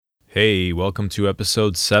Hey, welcome to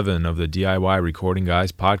episode 7 of the DIY Recording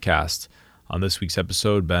Guys podcast. On this week's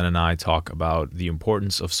episode, Ben and I talk about the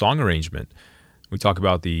importance of song arrangement. We talk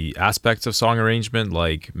about the aspects of song arrangement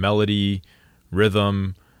like melody,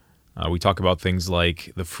 rhythm. We talk about things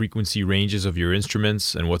like the frequency ranges of your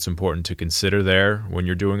instruments and what's important to consider there when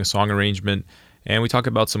you're doing a song arrangement. And we talk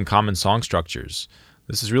about some common song structures.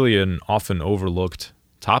 This is really an often overlooked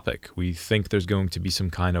topic. We think there's going to be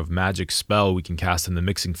some kind of magic spell we can cast in the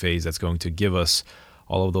mixing phase that's going to give us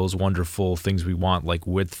all of those wonderful things we want, like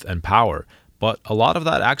width and power. But a lot of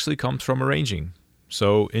that actually comes from arranging.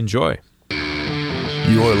 So enjoy.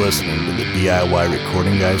 You're listening to the DIY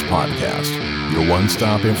Recording Guys podcast, your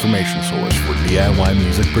one-stop information source for DIY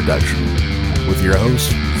music production, with your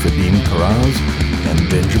hosts, Vadim Karaz and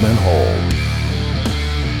Benjamin Hall.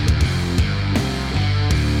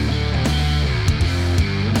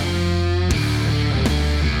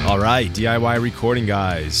 All right, DIY Recording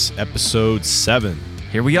Guys, episode 7.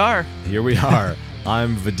 Here we are.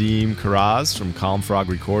 I'm Vadim Karaz from Calm Frog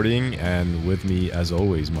Recording, and with me, as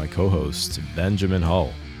always, my co-host, Benjamin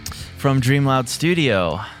Hull. From Dream Loud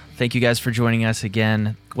Studio. Thank you guys for joining us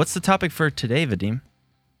again. What's the topic for today, Vadim?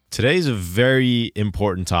 Today's a very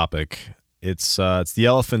important topic. It's the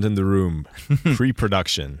elephant in the room,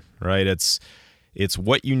 pre-production, right? It's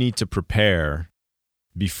what you need to prepare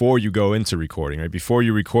before you go into recording, right? Before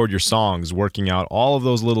you record your songs, working out all of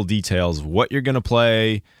those little details of what you're going to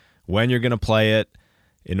play, when you're going to play it,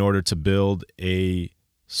 in order to build a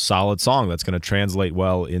solid song that's going to translate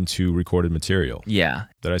well into recorded material. Yeah.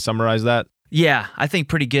 Did I summarize that? Yeah, I think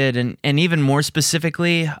pretty good. And even more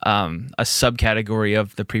specifically, a subcategory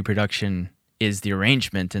of the pre-production is the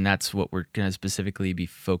arrangement, and that's what we're going to specifically be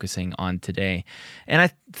focusing on today. And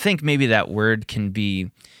I think maybe that word can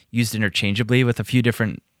be used interchangeably with a few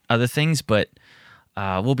different other things, but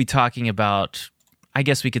we'll be talking about, I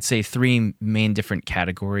guess we could say, 3 main different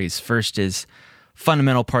categories. First is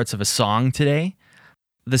fundamental parts of a song today.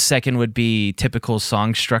 The second would be typical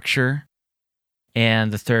song structure.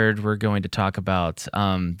 And the third, we're going to talk about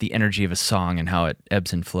the energy of a song and how it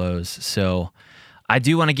ebbs and flows. So I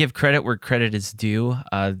do want to give credit where credit is due.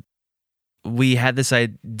 We had this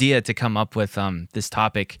idea to come up with this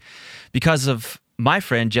topic because of my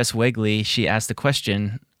friend Jess Wegley. She asked a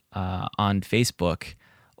question on Facebook,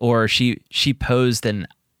 or she posed an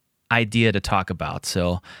idea to talk about.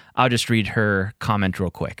 So I'll just read her comment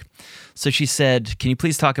real quick. So she said, "Can you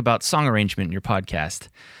please talk about song arrangement in your podcast?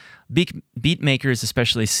 Beat makers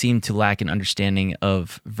especially seem to lack an understanding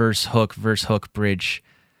of verse, hook, bridge,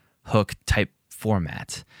 hook type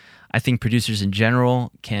format. I think producers in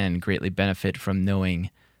general can greatly benefit from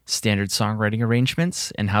knowing standard songwriting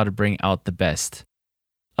arrangements and how to bring out the best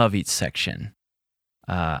of each section."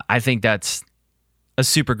 I think that's a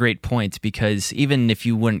super great point, because even if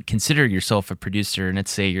you wouldn't consider yourself a producer, and let's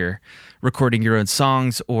say you're recording your own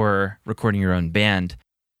songs or recording your own band,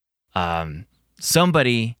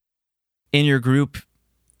 somebody in your group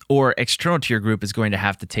or external to your group is going to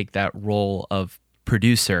have to take that role of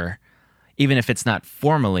producer, even if it's not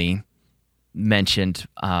formally mentioned.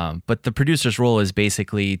 But the producer's role is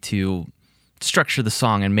basically to structure the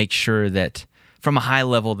song and make sure that from a high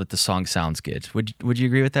level that the song sounds good. Would you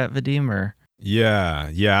agree with that, Vadim? Or Yeah,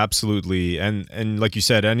 absolutely. And like you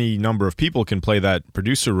said, any number of people can play that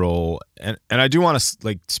producer role. And I do want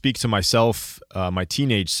to speak to myself, my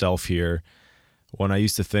teenage self here, when I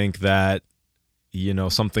used to think that,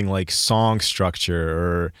 something like song structure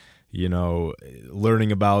or,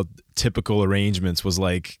 learning about typical arrangements was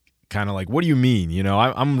kind of like, what do you mean?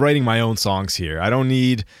 I'm writing my own songs here. I don't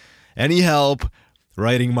need any help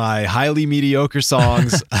writing my highly mediocre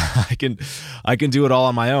songs. I can do it all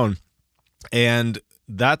on my own. And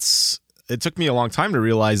it took me a long time to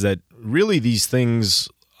realize that really these things,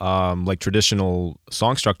 like traditional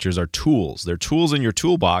song structures, are tools. They're tools in your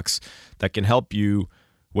toolbox that can help you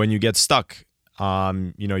when you get stuck.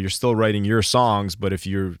 You're still writing your songs, but if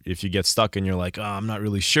you get stuck and you're like, oh, I'm not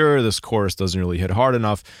really sure, this chorus doesn't really hit hard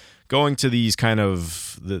enough, going to these kind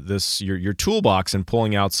of your toolbox and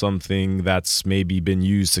pulling out something that's maybe been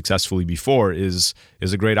used successfully before is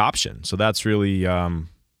a great option. So that's really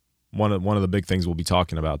one of the big things we'll be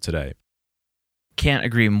talking about today. Can't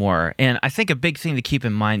agree more. And I think a big thing to keep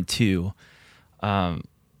in mind too, being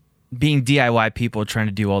DIY people trying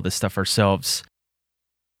to do all this stuff ourselves,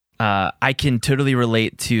 I can totally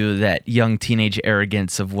relate to that young teenage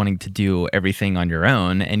arrogance of wanting to do everything on your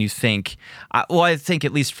own. And you think, I think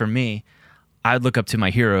at least for me, I'd look up to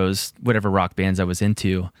my heroes, whatever rock bands I was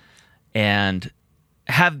into, and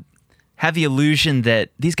have the illusion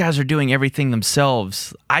that these guys are doing everything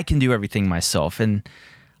themselves. I can do everything myself. And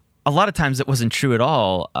a lot of times it wasn't true at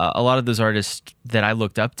all. A lot of those artists that I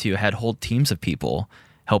looked up to had whole teams of people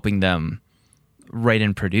helping them write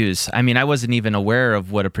and produce. I mean, I wasn't even aware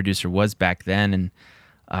of what a producer was back then.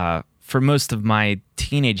 And for most of my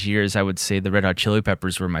teenage years, I would say the Red Hot Chili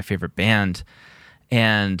Peppers were my favorite band.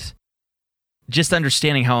 And just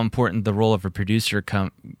understanding how important the role of a producer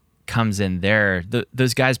comes in there,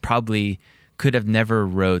 those guys probably could have never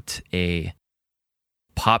wrote a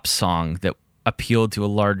pop song that appealed to a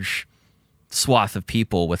large swath of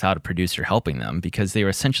people without a producer helping them, because they were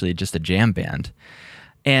essentially just a jam band.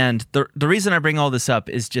 And the reason I bring all this up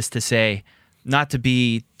is just to say, not to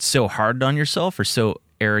be so hard on yourself or so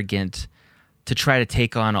arrogant to try to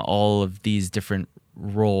take on all of these different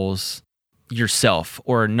roles yourself,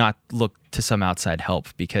 or not look to some outside help,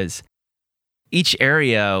 because each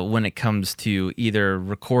area, when it comes to either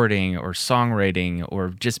recording or songwriting or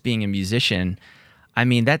just being a musician, I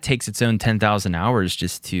mean, that takes its own 10,000 hours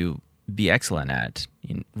just to be excellent at,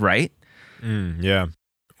 right? Yeah.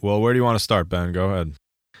 Well, where do you want to start, Ben? Go ahead.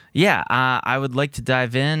 Yeah, I would like to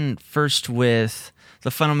dive in first with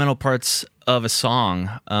the fundamental parts of a song.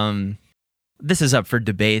 This is up for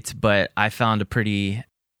debate, but I found a pretty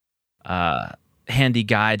handy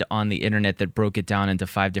guide on the internet that broke it down into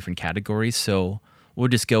 5 different categories. So we'll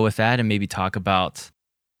just go with that and maybe talk about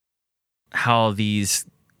how these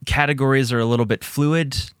categories are a little bit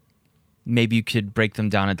fluid. Maybe you could break them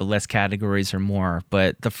down into less categories or more.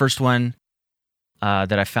 But the first one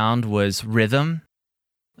that I found was rhythm.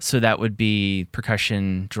 So that would be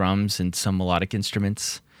percussion, drums, and some melodic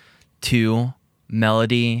instruments. 2,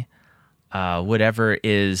 melody, whatever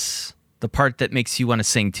is the part that makes you want to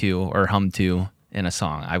sing to or hum to in a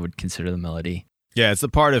song. I would consider the melody. Yeah, it's the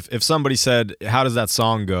part if somebody said, how does that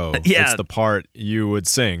song go? Yeah. It's the part you would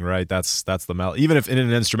sing, right? That's the melody. Even if in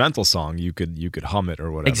an instrumental song, you could hum it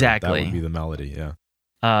or whatever. Exactly. That would be the melody,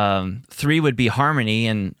 yeah. 3 would be harmony,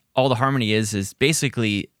 and all the harmony is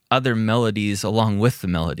basically other melodies along with the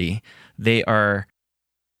melody. They are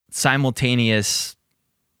simultaneous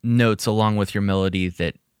notes along with your melody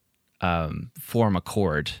that form a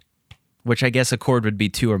chord, which I guess a chord would be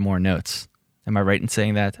 2 or more notes. Am I right in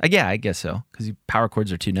saying that? Yeah, I guess so, because power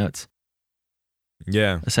chords are 2 notes.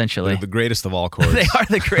 Yeah. Essentially. They're the greatest of all chords. They are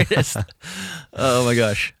the greatest. Oh my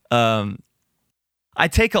gosh. I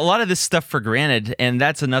take a lot of this stuff for granted, and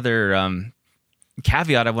that's another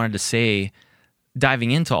caveat I wanted to say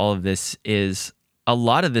diving into all of this is a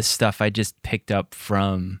lot of this stuff I just picked up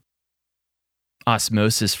from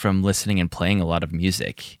osmosis from listening and playing a lot of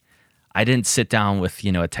music. I didn't sit down with,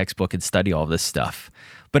 a textbook and study all this stuff,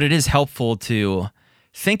 but it is helpful to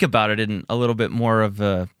think about it in a little bit more of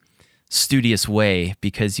a studious way,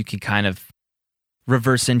 because you can kind of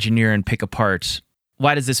reverse engineer and pick apart,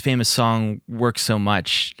 why does this famous song work so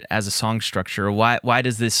much as a song structure? Or why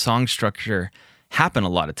does this song structure happen a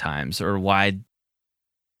lot of times? Or why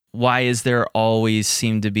is there always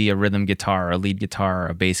seem to be a rhythm guitar, a lead guitar,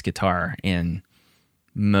 a bass guitar in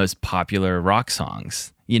most popular rock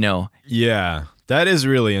songs? Yeah, that is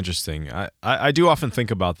really interesting. I do often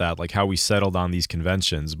think about that, like how we settled on these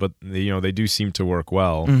conventions, but they do seem to work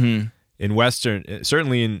well. Mm-hmm. In Western,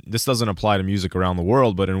 certainly this doesn't apply to music around the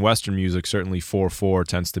world, but in Western music, certainly 4/4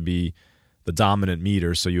 tends to be the dominant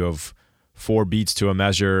meter. So you have 4 beats to a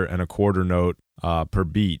measure and a quarter note per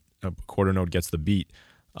beat. A quarter note gets the beat.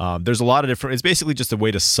 There's a lot of different, it's basically just a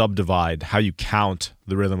way to subdivide how you count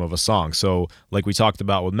the rhythm of a song. So like we talked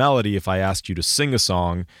about with melody, if I asked you to sing a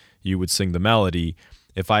song, you would sing the melody.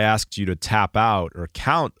 If I asked you to tap out or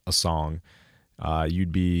count a song,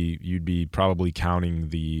 you'd be probably counting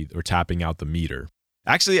or tapping out the meter.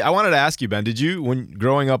 Actually, I wanted to ask you, Ben, when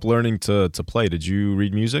growing up learning to play, did you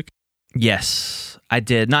read music? Yes, I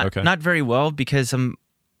did. Not very well, because I'm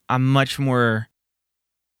much more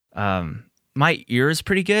my ear is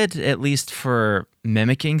pretty good, at least for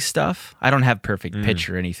mimicking stuff. I don't have perfect pitch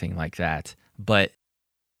or anything like that, but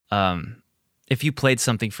if you played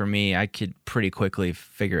something for me, I could pretty quickly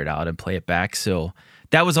figure it out and play it back. So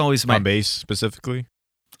that was always on bass specifically?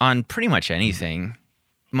 On pretty much anything.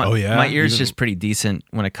 My My ear's just pretty decent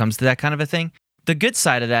when it comes to that kind of a thing. The good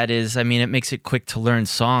side of that is, it makes it quick to learn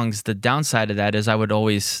songs. The downside of that is I would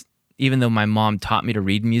always, even though my mom taught me to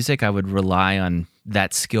read music, I would rely on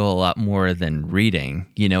that skill a lot more than reading.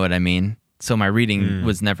 You know what I mean? So my reading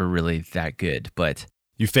was never really that good, but...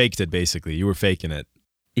 You faked it, basically. You were faking it.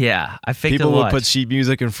 Yeah, I faked People it a lot. would put sheet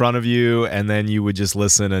music in front of you, and then you would just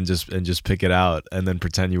listen and just pick it out, and then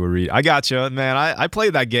pretend you were reading. I got you, man. I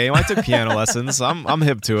played that game. I took piano lessons. I'm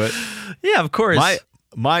hip to it. Yeah, of course.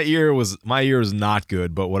 My ear was not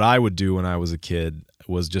good, but what I would do when I was a kid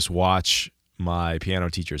was just watch my piano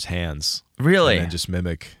teacher's hands. Really? And then just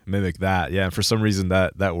mimic that. Yeah, and for some reason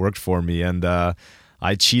that worked for me, and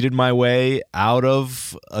I cheated my way out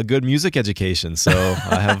of a good music education. So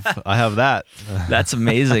I have that. That's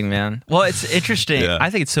amazing, man. Well, it's interesting. Yeah. I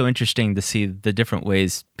think it's so interesting to see the different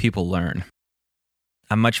ways people learn.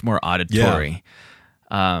 I'm much more auditory.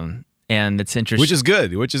 And it's interesting. Which is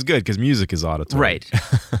good because music is auditory. Right.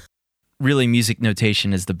 Really, music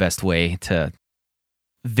notation is the best way to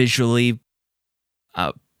visually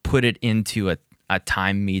put it into a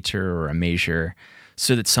time meter or a measure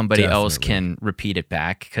so that somebody else can repeat it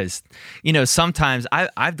back. Because, sometimes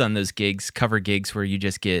I've done those cover gigs where you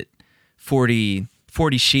just get 40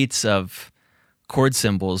 sheets of chord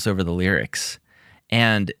symbols over the lyrics.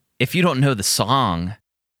 And if you don't know the song,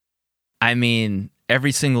 I mean,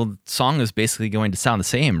 every single song is basically going to sound the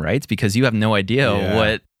same, right? It's because you have no idea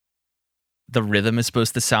what the rhythm is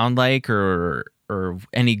supposed to sound like or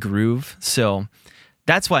any groove. So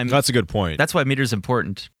that's why that's a good point. That's why meter's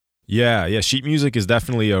important. Yeah. Sheet music is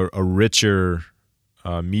definitely a richer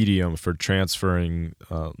medium for transferring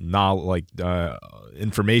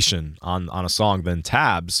information on a song than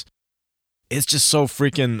tabs. It's just so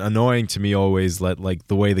freaking annoying to me always like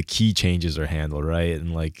the way the key changes are handled, right?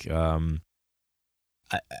 And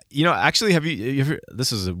actually, have you ever,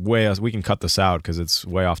 this is we can cut this out because it's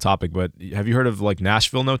way off topic, but have you heard of like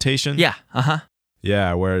Nashville notation? Yeah.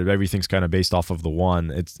 Yeah, where everything's kind of based off of the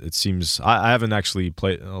one. It seems I haven't actually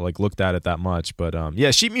looked at it that much, but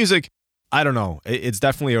sheet music. I don't know. It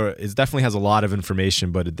definitely has a lot of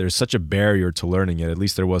information, but there's such a barrier to learning it. At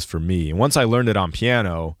least there was for me. And once I learned it on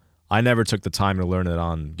piano, I never took the time to learn it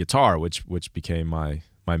on guitar, which became my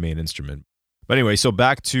main instrument. But anyway, so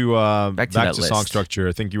back to song structure.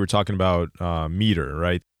 I think you were talking about meter,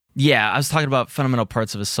 right? Yeah, I was talking about fundamental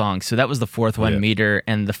parts of a song. So that was the fourth one, meter,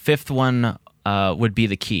 and the fifth one would be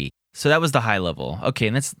the key. So that was the high level. Okay,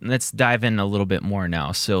 and let's dive in a little bit more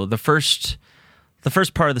now. So the first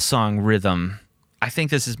part of the song, rhythm, I think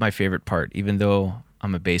this is my favorite part, even though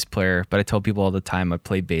I'm a bass player, but I tell people all the time I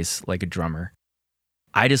play bass like a drummer.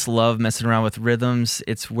 I just love messing around with rhythms.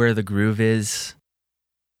 It's where the groove is.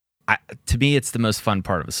 To me, it's the most fun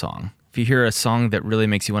part of a song. If you hear a song that really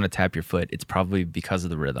makes you want to tap your foot, it's probably because of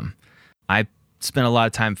the rhythm. I spend a lot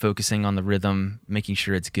of time focusing on the rhythm, making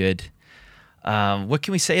sure it's good. What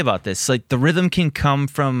can we say about this? Like, the rhythm can come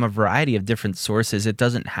from a variety of different sources. It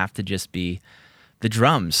doesn't have to just be the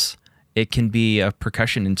drums. It can be a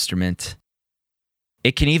percussion instrument.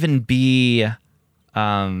 It can even be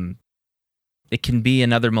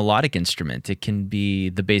another melodic instrument. It can be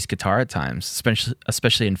the bass guitar at times,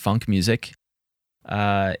 especially in funk music.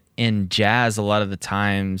 In jazz, a lot of the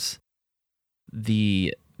times,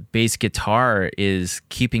 the bass guitar is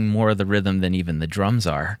keeping more of the rhythm than even the drums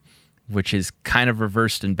are, which is kind of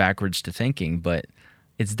reversed and backwards to thinking, but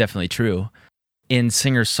it's definitely true. In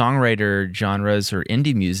singer-songwriter genres or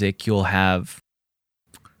indie music, you'll have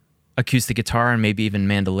acoustic guitar and maybe even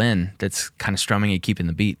mandolin that's kind of strumming and keeping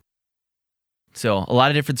the beat. So a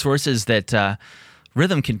lot of different sources that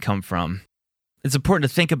rhythm can come from. It's important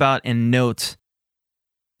to think about and note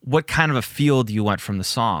what kind of a feel do you want from the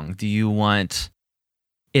song. Do you want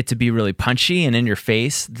it to be really punchy and in your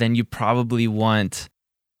face? Then you probably want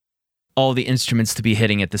all the instruments to be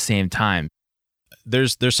hitting at the same time.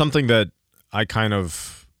 There's something that I kind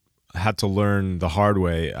of had to learn the hard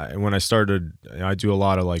way. When I started, I do a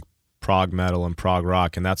lot of like prog metal and prog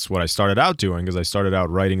rock, and that's what I started out doing because I started out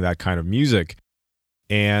writing that kind of music.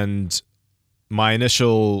 And my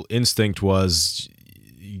initial instinct was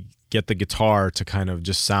get the guitar to kind of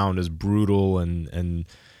just sound as brutal and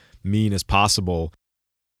mean as possible.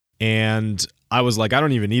 And I was like, I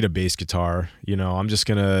don't even need a bass guitar. I'm just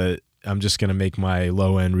gonna make my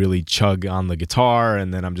low end really chug on the guitar,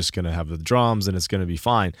 and then I'm just gonna have the drums, and it's gonna be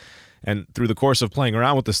fine. And through the course of playing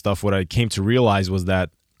around with this stuff, what I came to realize was that,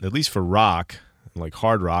 at least for rock, like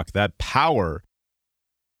hard rock, that power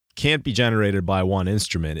can't be generated by one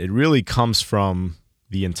instrument. It really comes from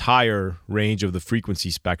the entire range of the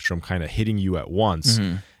frequency spectrum kind of hitting you at once.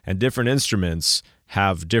 Mm-hmm. And different instruments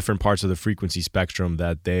have different parts of the frequency spectrum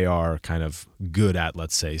that they are kind of good at,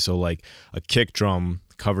 let's say. So like a kick drum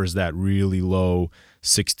covers that really low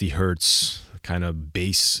 60 hertz kind of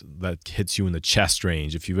bass that hits you in the chest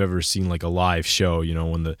range. If you've ever seen like a live show,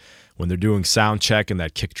 when they're doing sound check and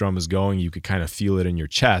that kick drum is going, you could kind of feel it in your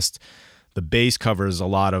chest. The bass covers a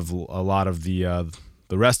lot of the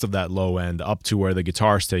rest of that low end up to where the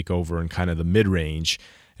guitars take over and kind of the mid range.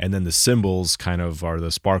 And then the cymbals kind of are the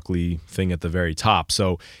sparkly thing at the very top.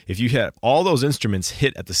 So if you hit all those instruments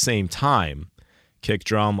hit at the same time, kick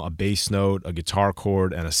drum, a bass note, a guitar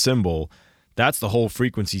chord, and a cymbal, that's the whole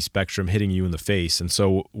frequency spectrum hitting you in the face. And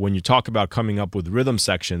so when you talk about coming up with rhythm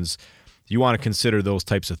sections, you want to consider those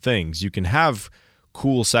types of things. You can have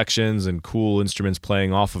cool sections and cool instruments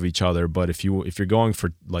playing off of each other, but if you're going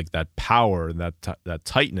for like that power, that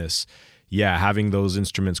tightness, yeah, having those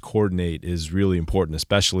instruments coordinate is really important,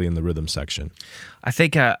 especially in the rhythm section. I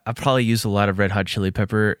think I probably use a lot of Red Hot Chili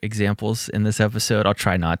Pepper examples in this episode. I'll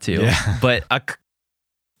try not to, yeah. But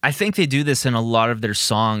I think they do this in a lot of their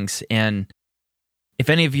songs. And if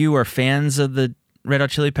any of you are fans of the Red Hot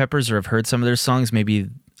Chili Peppers or have heard some of their songs, maybe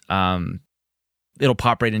it'll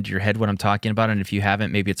pop right into your head what I'm talking about. And if you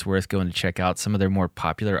haven't, maybe it's worth going to check out some of their more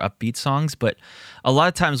popular upbeat songs. But a lot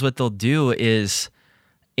of times what they'll do is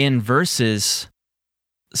in verses,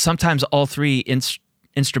 sometimes all three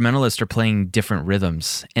instrumentalists are playing different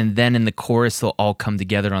rhythms. And then in the chorus, they'll all come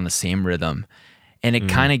together on the same rhythm. And it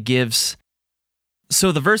kind of gives...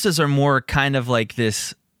 So the verses are more kind of like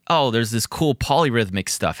this, there's this cool polyrhythmic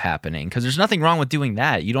stuff happening. Because there's nothing wrong with doing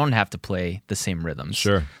that. You don't have to play the same rhythms.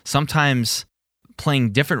 Sure. Sometimes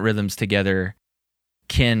playing different rhythms together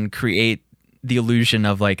can create the illusion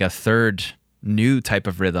of like a third new type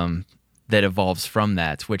of rhythm that evolves from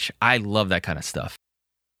that, which I love that kind of stuff.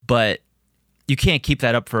 But you can't keep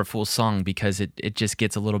that up for a full song because it just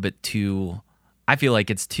gets a little bit too, I feel like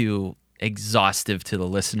it's too exhaustive to the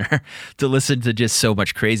listener to listen to just so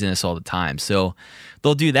much craziness all the time. So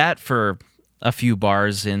they'll do that for a few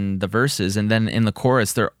bars in the verses, and then in the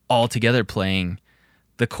chorus, they're all together playing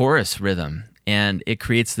the chorus rhythm. And it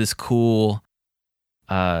creates this cool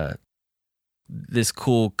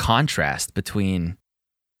contrast between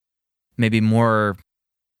maybe more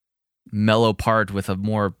mellow part with a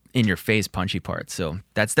more in-your-face punchy part. So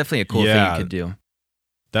that's definitely a cool thing you could do.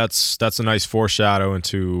 That's a nice foreshadow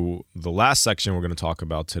into the last section we're going to talk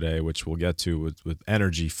about today, which we'll get to with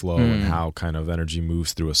energy flow and how kind of energy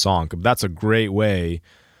moves through a song. But that's a great way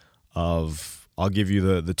of... I'll give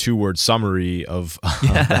you the 2-word summary of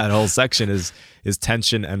that whole section is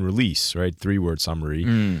tension and release, right? 3-word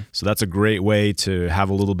summary. So that's a great way to have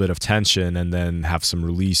a little bit of tension and then have some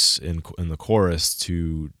release in the chorus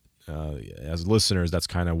to, as listeners, that's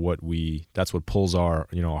kind of that's what pulls our,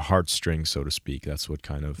 our heartstrings, so to speak. That's what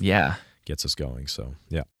kind of gets us going. So,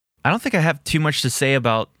 yeah. I don't think I have too much to say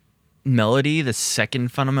about melody, the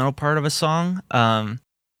second fundamental part of a song. Other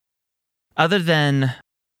than...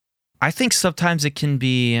 I think sometimes it can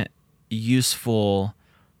be useful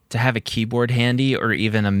to have a keyboard handy or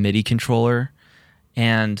even a MIDI controller.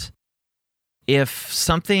 And if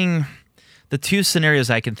something, the two scenarios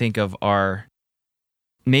I can think of are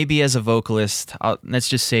maybe as a vocalist, let's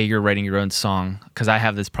just say you're writing your own song, because I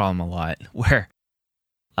have this problem a lot where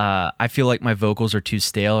I feel like my vocals are too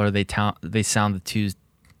stale or they sound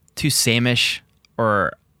too same-ish,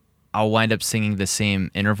 or I'll wind up singing the same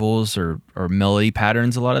intervals or melody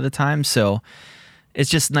patterns a lot of the time. So it's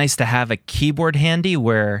just nice to have a keyboard handy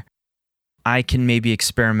where I can maybe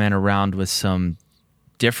experiment around with some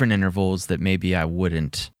different intervals that maybe I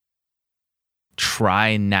wouldn't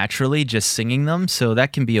try naturally just singing them. So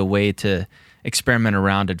that can be a way to experiment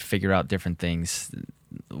around and figure out different things.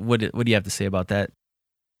 What do you have to say about that?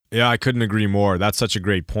 Yeah, I couldn't agree more. That's such a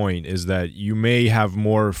great point, is that you may have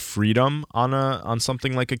more freedom on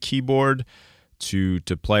something like a keyboard to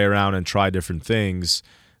play around and try different things.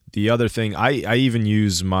 The other thing, I even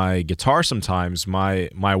use my guitar sometimes. My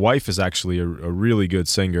wife is actually a really good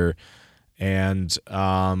singer, and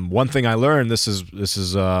one thing I learned, this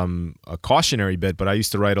is a cautionary bit, but I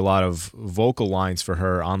used to write a lot of vocal lines for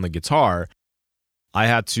her on the guitar. I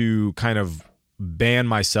had to kind of band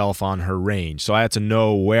myself on her range. So I had to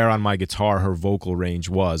know where on my guitar her vocal range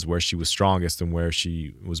was, where she was strongest and where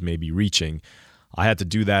she was maybe reaching. I had to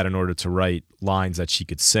do that in order to write lines that she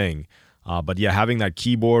could sing. But yeah, having that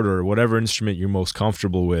keyboard or whatever instrument you're most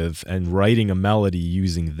comfortable with and writing a melody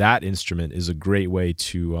using that instrument is a great way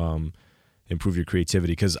to improve your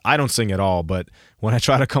creativity. Because I don't sing at all, but when I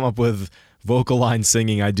try to come up with vocal line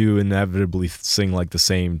singing, I do inevitably sing like the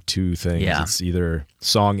same two things. Yeah. It's either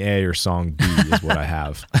song A or song B is what I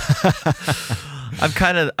have. I'm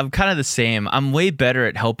kind of the same. I'm way better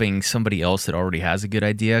at helping somebody else that already has a good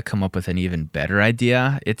idea come up with an even better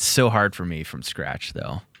idea. It's so hard for me from scratch,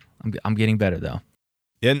 though. I'm getting better though.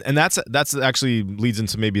 And that's actually leads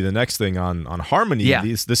into maybe the next thing on harmony. Yeah.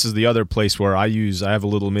 This is the other place where I have a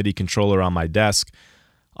little MIDI controller on my desk.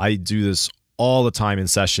 I do this all the time in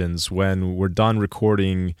sessions. When we're done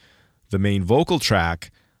recording the main vocal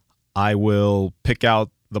track, I will pick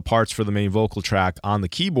out the parts for the main vocal track on the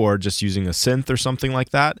keyboard just using a synth or something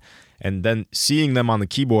like that. And then seeing them on the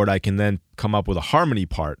keyboard, I can then come up with a harmony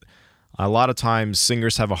part. A lot of times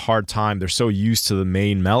singers have a hard time. They're so used to the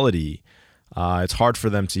main melody it's hard for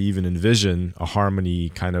them to even envision a harmony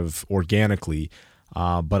kind of organically.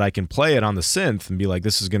 But I can play it on the synth and be like,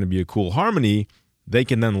 this is going to be a cool harmony. They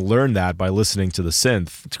can then learn that by listening to the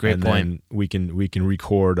synth. That's a great point. Then we can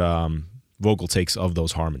record vocal takes of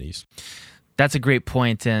those harmonies. That's a great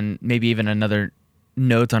point, and maybe even another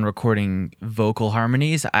note on recording vocal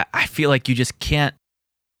harmonies. I feel like you just can't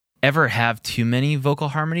ever have too many vocal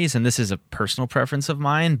harmonies, and this is a personal preference of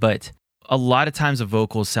mine, but a lot of times a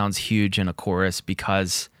vocal sounds huge in a chorus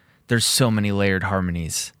because there's so many layered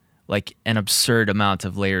harmonies, like an absurd amount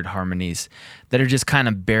of layered harmonies that are just kind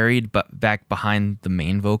of buried back behind the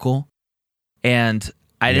main vocal. And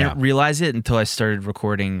I didn't realize it until I started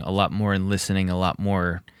recording a lot more and listening a lot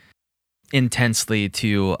more intensely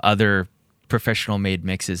to other professional made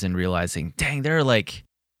mixes and realizing, dang, there are like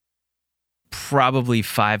probably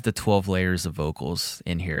 5 to 12 layers of vocals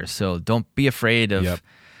in here. So don't be afraid of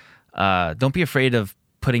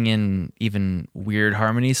putting in even weird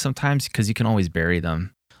harmonies sometimes, because you can always bury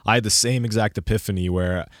them. I had the same exact epiphany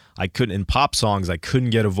where in pop songs, I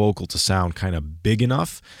couldn't get a vocal to sound kind of big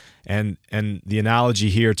enough. And the analogy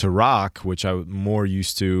here to rock, which I'm more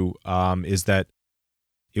used to, is that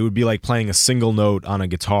it would be like playing a single note on a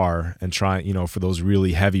guitar and trying, for those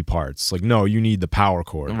really heavy parts. Like, no, you need the power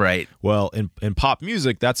chord. Right. Well, in pop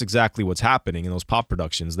music, that's exactly what's happening in those pop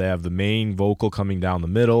productions. They have the main vocal coming down the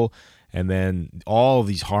middle, and then all of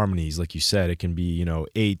these harmonies, like you said, it can be,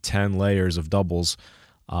 8, 10 layers of doubles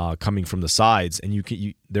coming from the sides, and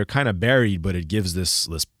they're kind of buried, but it gives this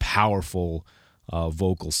powerful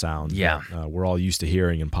vocal sound that we're all used to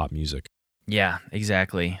hearing in pop music. Yeah,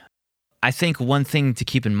 exactly. I think one thing to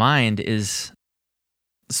keep in mind is,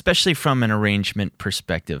 especially from an arrangement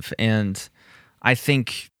perspective, and I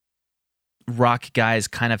think rock guys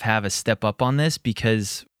kind of have a step up on this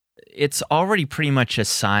because it's already pretty much a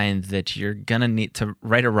sign that you're going to need to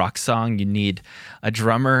write a rock song. You need a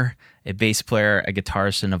drummer, a bass player, a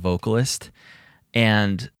guitarist, and a vocalist.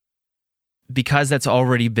 And because that's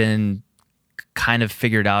already been kind of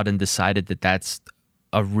figured out and decided that that's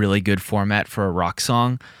a really good format for a rock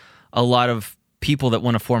song, a lot of people that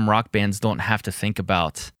want to form rock bands don't have to think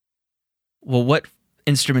about, well, what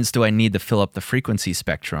instruments do I need to fill up the frequency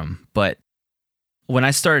spectrum? But when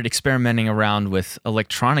I started experimenting around with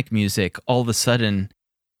electronic music, all of a sudden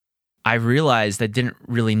I realized I didn't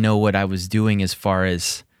really know what I was doing as far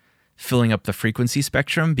as filling up the frequency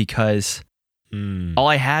spectrum, because all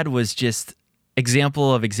I had was just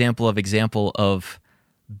example of bass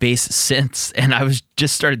synths, and I was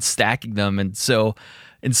just started stacking them. And so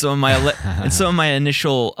in some of my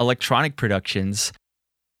initial electronic productions,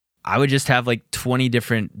 I would just have like 20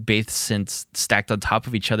 different bass synths stacked on top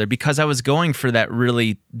of each other because I was going for that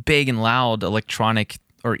really big and loud electronic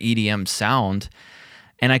or EDM sound,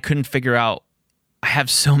 and I couldn't figure out, I have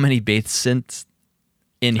so many bass synths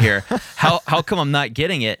in here. How come I'm not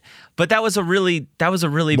getting it? But that was a really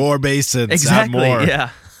more bass synths, exactly, more.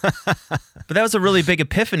 Yeah. But that was a really big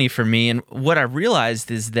epiphany for me, and what I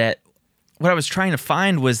realized is that what I was trying to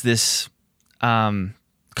find was this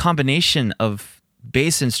combination of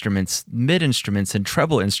bass instruments, mid instruments, and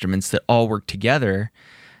treble instruments that all work together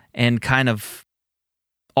and kind of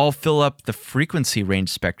all fill up the frequency range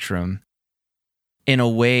spectrum in a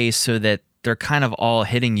way so that they're kind of all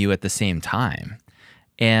hitting you at the same time.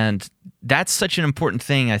 And that's such an important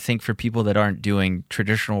thing, I think, for people that aren't doing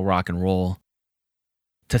traditional rock and roll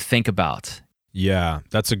to think about. Yeah,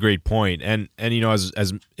 that's a great point. And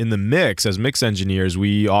as in the mix, as mix engineers,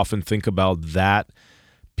 we often think about that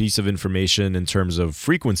piece of information in terms of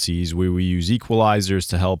frequencies, where we use equalizers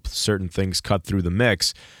to help certain things cut through the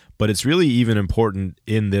mix. But it's really even important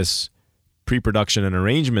in this pre-production and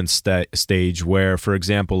arrangement stage where, for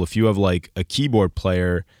example, if you have like a keyboard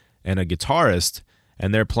player and a guitarist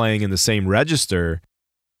and they're playing in the same register,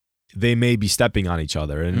 they may be stepping on each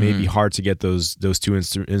other, and it may be hard to get those two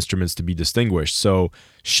instruments to be distinguished. So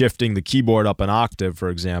shifting the keyboard up an octave, for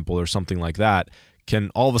example, or something like that, can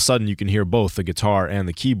all of a sudden you can hear both the guitar and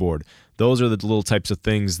the keyboard. Those are the little types of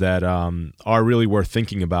things that are really worth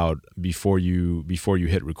thinking about before you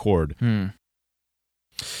hit record.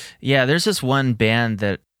 Yeah, there's this one band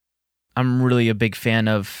that I'm really a big fan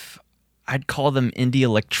of. I'd call them indie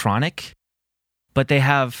electronic, but they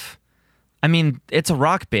have, it's a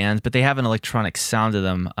rock band, but they have an electronic sound to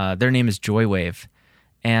them. Their name is Joywave,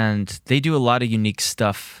 and they do a lot of unique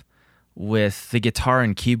stuff with the guitar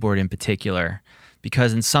and keyboard in particular,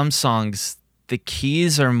 because in some songs, the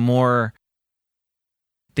keys can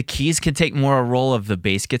take more a role of the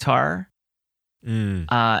bass guitar. In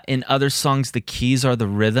other songs, the keys are the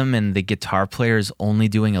rhythm and the guitar player is only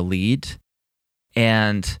doing a lead.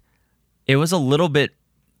 And it was a little bit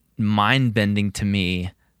mind-bending to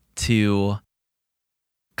me to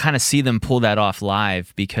kind of see them pull that off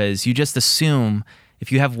live, because you just assume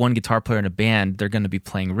if you have one guitar player in a band, they're going to be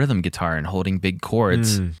playing rhythm guitar and holding big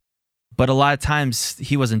chords. But a lot of times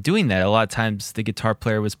he wasn't doing that. A lot of times the guitar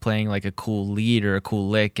player was playing like a cool lead or a cool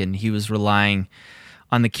lick, and he was relying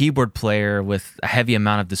on the keyboard player with a heavy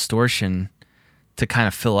amount of distortion to kind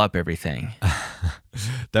of fill up everything.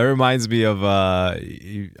 That reminds me of,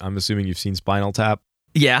 I'm assuming you've seen Spinal Tap.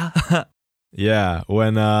 Yeah. Yeah,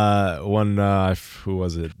 when who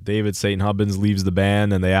was it? David St. Hubbins leaves the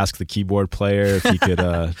band, and they ask the keyboard player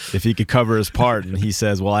if he could cover his part, and he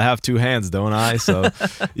says, "Well, I have two hands, don't I?" So,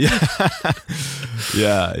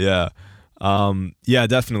 yeah, yeah,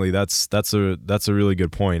 definitely. That's a really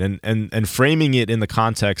good point, and framing it in the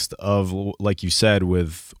context of, like you said,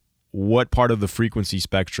 with what part of the frequency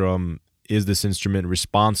spectrum is this instrument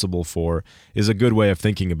responsible for, is a good way of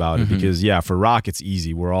thinking about it. Because for rock it's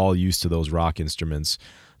easy, we're all used to those rock instruments.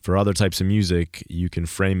 For other types of music, you can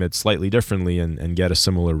frame it slightly differently and get a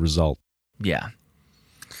similar result. Yeah.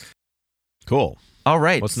 Cool. All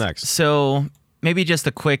right. What's next? So maybe just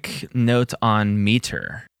a quick note on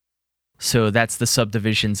meter. So that's the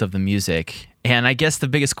subdivisions of the music. And I guess the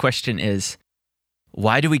biggest question is,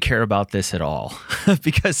 why do we care about this at all?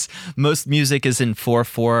 Because most music is in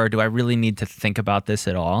 4/4. Do I really need to think about this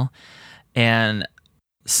at all? And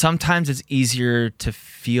sometimes it's easier to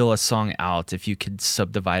feel a song out if you could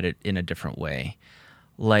subdivide it in a different way.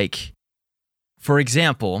 Like, for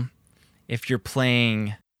example, if you're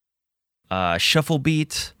playing a shuffle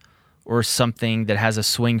beat or something that has a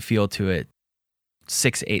swing feel to it,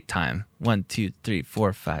 6/8 time. 1, 2, 3,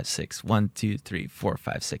 4, 5, 6. 1, 2, 3, 4,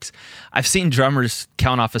 5, 6. I've seen drummers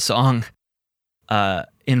count off a song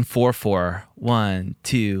in 4/4. 1,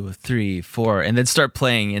 2, 3, 4, and then start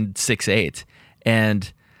playing in 6/8.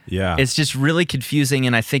 And it's just really confusing.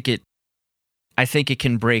 And I think it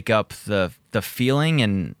can break up the feeling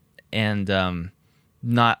and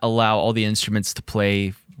not allow all the instruments to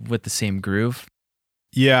play with the same groove.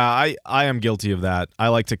 Yeah, I am guilty of that. I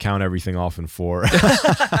like to count everything off in 4.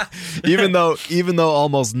 even though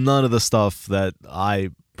almost none of the stuff that I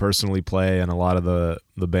personally play and a lot of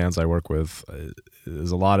the bands I work with, a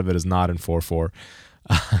lot of it is not in 4/4.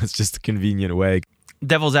 It's just a convenient way.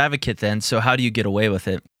 Devil's advocate then, so how do you get away with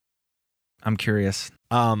it? I'm curious.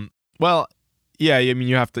 Well, yeah, I mean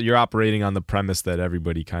you're operating on the premise that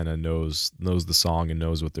everybody kind of knows the song and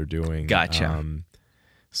knows what they're doing. Gotcha.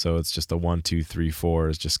 So it's just a 1, 2, 3, 4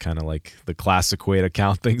 is just kind of like the classic way to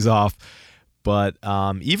count things off. But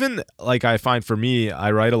even like I find for me,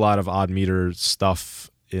 I write a lot of odd meter stuff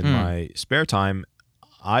in my spare time.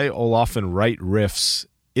 I'll often write riffs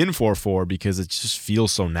in 4/4 because it just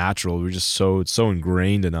feels so natural. It's so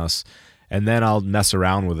ingrained in us. And then I'll mess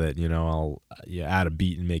around with it. I'll add a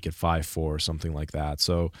beat and make it 5/4 or something like that.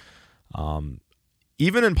 So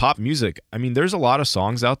even in pop music, I mean, there's a lot of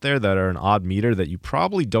songs out there that are an odd meter that you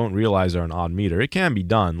probably don't realize are an odd meter. It can be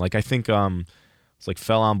done. Like I think it's like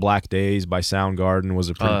 "Fell on Black Days" by Soundgarden was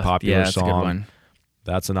a pretty popular that's song. A good one.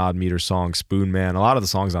 That's an odd meter song. Spoon Man, a lot of the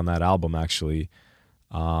songs on that album actually.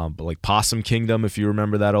 But like Possum Kingdom, if you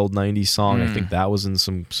remember that old 90s song, I think that was in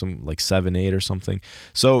some like 7/8 or something.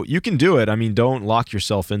 So you can do it. I mean, don't lock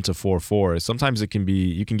yourself into 4/4. Sometimes you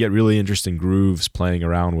can get really interesting grooves playing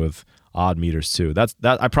around with odd meters too.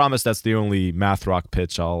 I promise that's the only math rock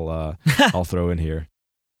pitch I'll throw in here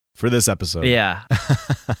for this episode. Yeah.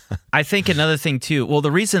 I think another thing too, well,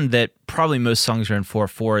 the reason that probably most songs are in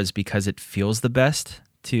 4/4 is because it feels the best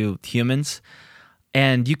to humans.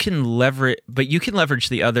 And you can leverage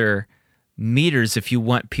the other meters if you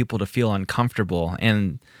want people to feel uncomfortable.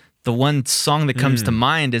 And the one song that comes to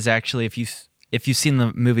mind is actually, if you've seen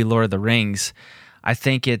the movie Lord of the Rings, I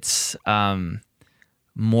think it's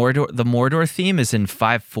Mordor. The Mordor theme is in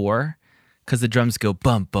 5/4 because the drums go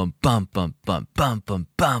bump bump bump bump bump bump bump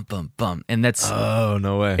bump bump bump, and that's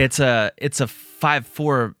no way. It's a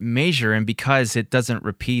 5/4 measure, and because it doesn't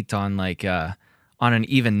repeat on on an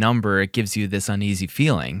even number, it gives you this uneasy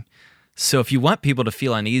feeling. So if you want people to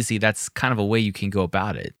feel uneasy, that's kind of a way you can go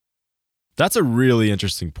about it. That's a really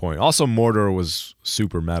interesting point. Also, Mordor was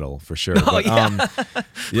super metal for sure. Oh, but,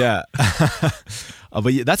 yeah.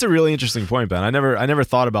 But that's a really interesting point, Ben. I never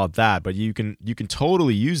thought about that, but you can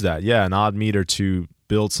totally use that. Yeah, an odd meter to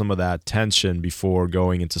build some of that tension before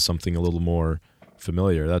going into something a little more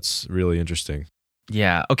familiar. That's really interesting.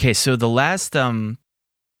 Yeah. Okay. So the last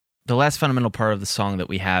fundamental part of the song that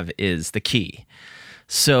we have is the key.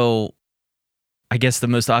 So I guess the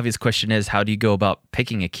most obvious question is, how do you go about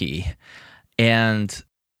picking a key? And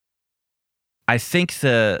I think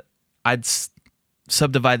I'd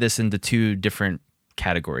subdivide this into two different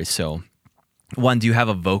categories. So, one, do you have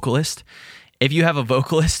a vocalist? If you have a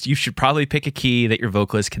vocalist, you should probably pick a key that your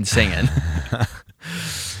vocalist can sing in.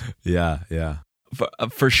 Yeah.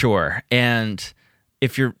 For sure. And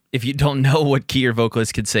if you don't know what key your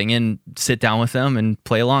vocalist can sing in, sit down with them and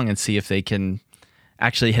play along and see if they can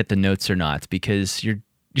actually hit the notes or not, because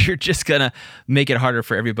you're just gonna make it harder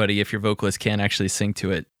for everybody if your vocalist can't actually sing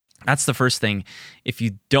to it. That's the first thing. If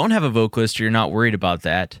you don't have a vocalist or you're not worried about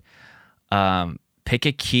that, pick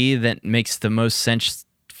a key that makes the most sense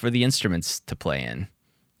for the instruments to play in.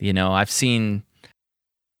 You know, I've seen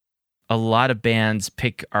a lot of bands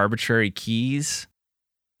pick arbitrary keys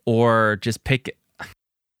or just pick.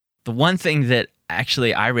 The one thing that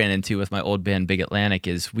actually I ran into with my old band Big Atlantic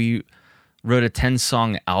is we wrote a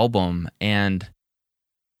 10-song album, and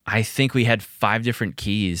I think we had 5 different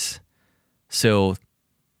keys. So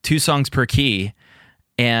 2 songs per key,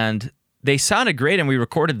 and they sounded great and we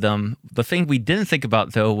recorded them. The thing we didn't think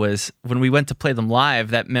about, though, was when we went to play them live,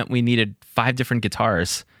 that meant we needed 5 different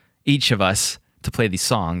guitars, each of us, to play these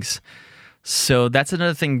songs. So that's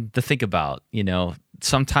another thing to think about. You know,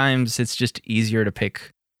 sometimes it's just easier to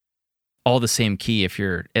pick all the same key if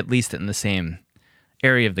you're at least in the same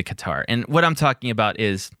area of the guitar. And what I'm talking about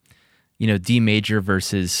is, you know, D major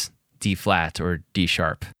versus D flat or D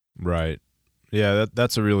sharp. Right. Yeah,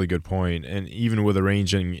 that's a really good point. And even with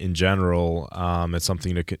arranging in general, it's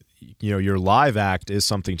something to, you know, your live act is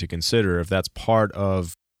something to consider. If that's part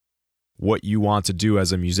of what you want to do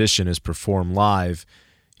as a musician is perform live,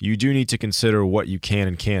 you do need to consider what you can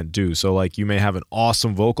and can't do. So like you may have an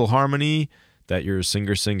awesome vocal harmony that your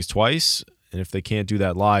singer sings twice, and if they can't do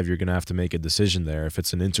that live, you're going to have to make a decision there. If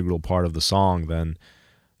it's an integral part of the song, then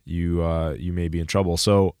you may be in trouble.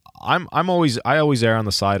 So I always err on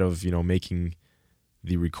the side of, you know, making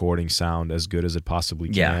the recording sound as good as it possibly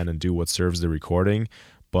can and do what serves the recording.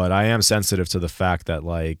 But I am sensitive to the fact that,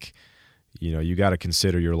 like, you know, you got to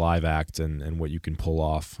consider your live act and what you can pull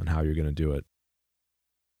off and how you're going to do it.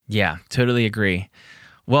 Yeah, totally agree.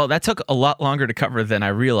 Well, that took a lot longer to cover than I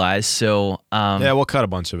realized. So yeah, we'll cut a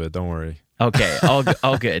bunch of it. Don't worry. Okay,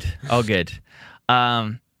 all good.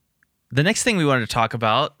 The next thing we wanted to talk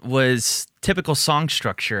about was typical song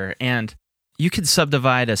structure, and you could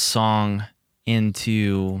subdivide a song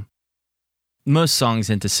most songs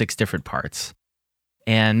into 6 different parts,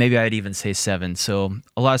 and maybe I'd even say 7. So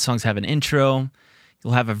a lot of songs have an intro.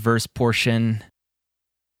 You'll have a verse portion.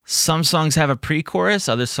 Some songs have a pre-chorus.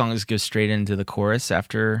 Other songs go straight into the chorus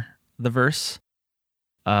after the verse.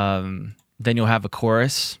 Then you'll have a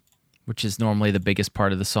chorus, which is normally the biggest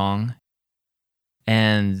part of the song.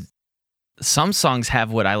 And some songs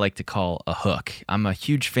have what I like to call a hook. I'm a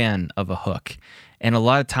huge fan of a hook. And a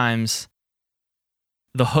lot of times,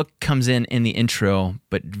 the hook comes in the intro,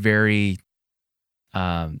 but very,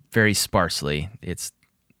 very sparsely. It's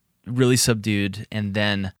really subdued. And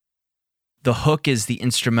then the hook is the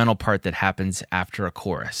instrumental part that happens after a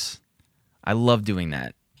chorus. I love doing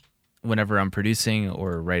that whenever I'm producing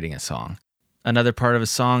or writing a song. Another part of a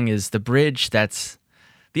song is the bridge. That's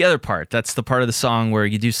the other part. That's the part of the song where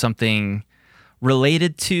you do something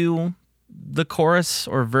related to the chorus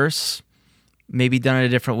or verse, maybe done in a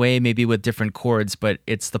different way, maybe with different chords, but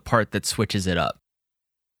it's the part that switches it up.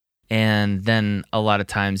 And then a lot of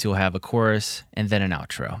times you'll have a chorus and then an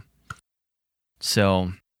outro.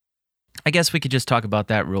 So I guess we could just talk about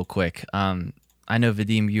that real quick. I know,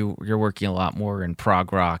 Vadim, you're working a lot more in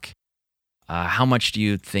prog rock. How much do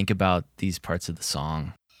you think about these parts of the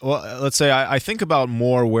song? Well, let's say I think about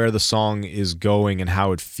more where the song is going and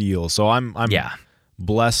how it feels. So I'm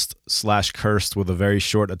blessed / cursed with a very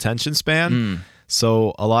short attention span.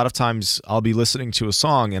 So a lot of times I'll be listening to a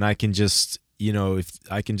song and I can just, you know, if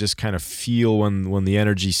I can just kind of feel when the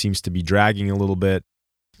energy seems to be dragging a little bit.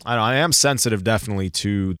 I am sensitive definitely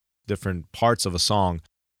to different parts of a song,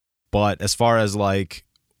 but as far as like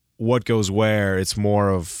what goes where, it's more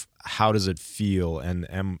of how does it feel,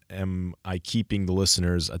 and am I keeping the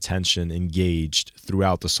listener's attention engaged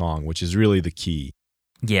throughout the song, which is really the key.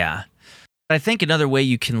 Yeah. I think another way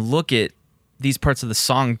you can look at these parts of the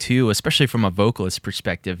song too, especially from a vocalist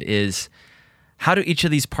perspective, is how do each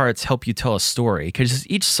of these parts help you tell a story? Because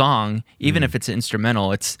each song, even if it's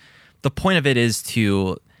instrumental, it's the point of it is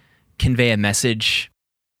to convey a message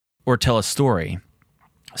or tell a story.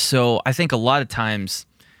 So I think a lot of times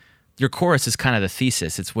your chorus is kind of the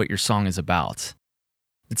thesis. It's what your song is about.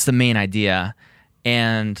 It's the main idea.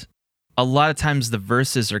 And a lot of times the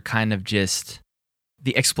verses are kind of just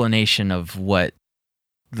the explanation of what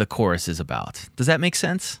the chorus is about. Does that make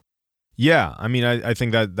sense? Yeah, I mean, I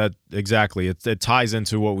think that exactly. It ties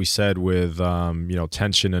into what we said with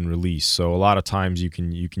tension and release. So a lot of times you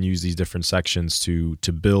can use these different sections to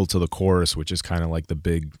build to the chorus, which is kind of like the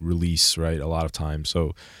big release, right? A lot of times.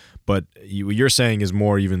 So, but what you're saying is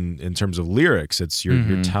more even in terms of lyrics. It's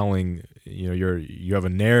you're telling, you have a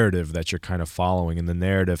narrative that you're kind of following, and the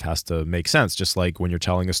narrative has to make sense. Just like when you're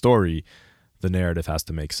telling a story, the narrative has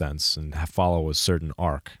to make sense and follow a certain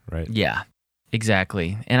arc, right? Yeah.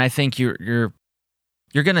 Exactly. And I think you're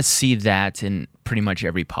going to see that in pretty much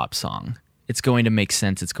every pop song. It's going to make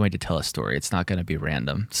sense. It's going to tell a story. It's not going to be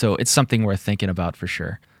random. So it's something worth thinking about for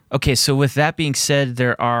sure. Okay, so with that being said,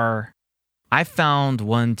 I found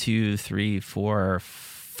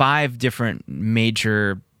 5 different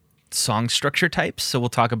major song structure types. So we'll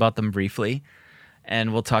talk about them briefly.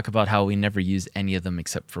 And we'll talk about how we never use any of them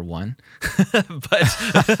except for one.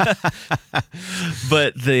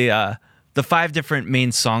 but the 5 different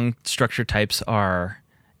main song structure types are,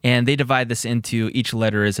 and they divide this into each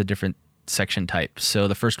letter as a different section type. So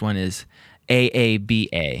the first one is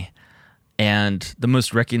AABA. And the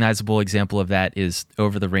most recognizable example of that is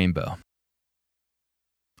Over the Rainbow,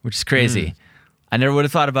 which is crazy. I never would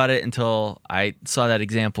have thought about it until I saw that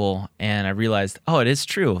example and I realized, oh, it is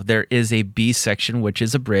true. There is a B section, which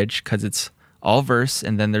is a bridge because it's all verse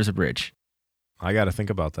and then there's a bridge. I got to think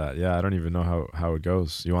about that. Yeah, I don't even know how it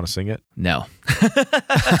goes. You want to sing it? No.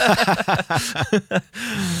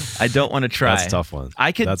 I don't want to try. That's a tough one.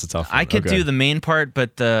 That's a tough one. I could do the main part,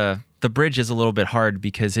 but the bridge is a little bit hard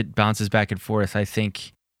because it bounces back and forth, I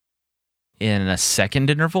think, in a second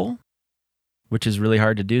interval, which is really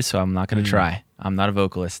hard to do, so I'm not going to try. I'm not a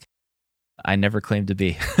vocalist. I never claimed to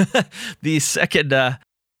be. The second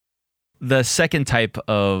type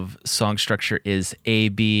of song structure is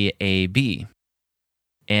ABAB.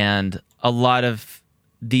 And a lot of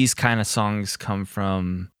these kind of songs come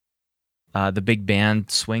from the big band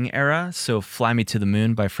swing era. So Fly Me to the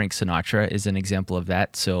Moon by Frank Sinatra is an example of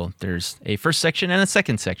that. So there's a first section and a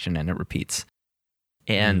second section, and it repeats.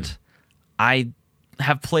 And I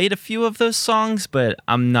have played a few of those songs, but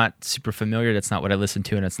I'm not super familiar. That's not what I listen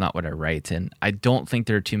to, and it's not what I write. And I don't think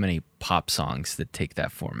there are too many pop songs that take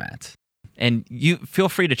that format. And you feel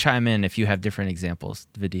free to chime in if you have different examples,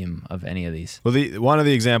 Vadim, of any of these. Well, one of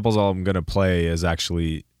the examples I'm going to play is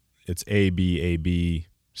actually, it's ABAB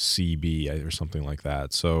CB or something like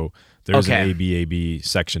that. So there's an ABAB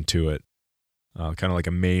section to it, kind of like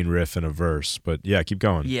a main riff and a verse. But yeah, keep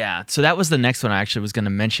going. Yeah, so that was the next one I actually was going to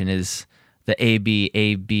mention is the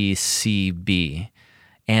ABABCB.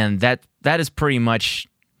 And that is pretty much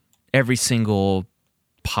every single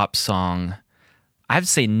pop song. I'd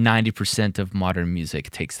say 90% of modern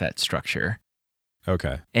music takes that structure.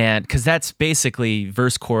 Okay. And because that's basically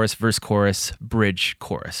verse, chorus, bridge,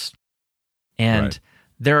 chorus. And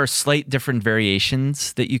there are slight different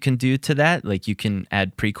variations that you can do to that. Like you can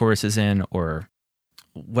add pre-choruses in, or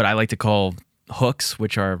what I like to call hooks,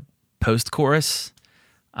 which are post-chorus,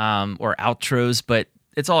 or outros, but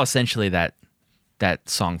it's all essentially that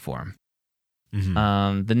song form.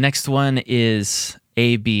 The next one is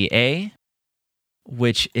ABA,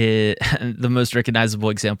 which is the most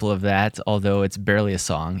recognizable example of that, although it's barely a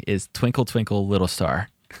song, is Twinkle Twinkle Little Star.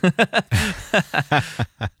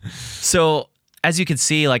 So as you can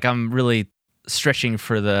see, like I'm really reaching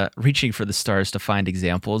for the stars to find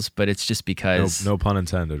examples, but it's just because no pun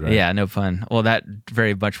intended, right? Yeah, no pun. Well, that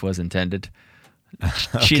very much was intended.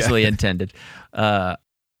 Cheesily intended. And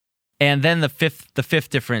then the fifth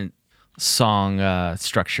different song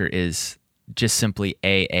structure is just simply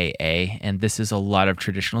AAA, and this is a lot of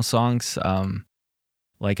traditional songs,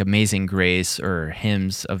 like Amazing Grace or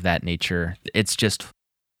hymns of that nature. It's just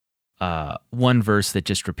one verse that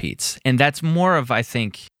just repeats, and that's more of, I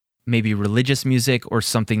think, maybe religious music or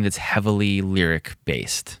something that's heavily lyric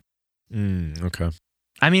based. Okay.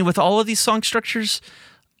 I mean, with all of these song structures,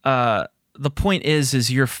 the point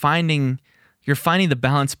is you're finding the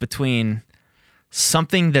balance between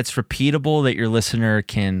something that's repeatable that your listener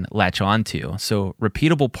can latch onto. So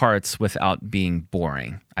repeatable parts without being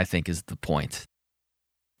boring, I think, is the point.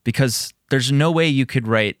 Because there's no way you could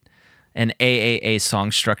write an AAA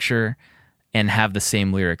song structure and have the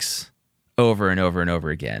same lyrics over and over and over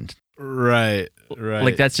again. Right.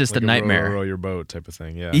 Like that's just like a nightmare. Row your boat type of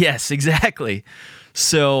thing, yeah. Yes, exactly.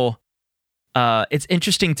 So it's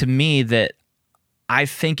interesting to me that I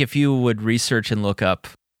think if you would research and look up,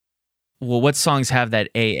 well, what songs have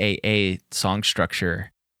that AAA song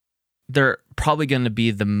structure, they're probably going to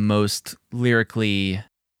be the most lyrically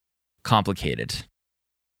complicated.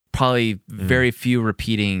 Probably very few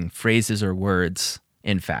repeating phrases or words,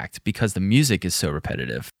 in fact, because the music is so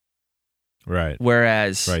repetitive. Right.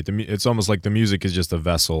 Whereas Right. It's almost like the music is just a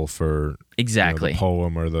vessel for exactly the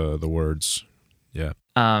poem or the words. Yeah.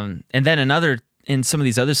 And then in some of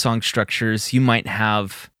these other song structures, you might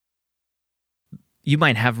have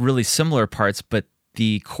really similar parts, but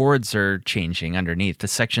the chords are changing underneath. The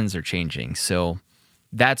sections are changing. So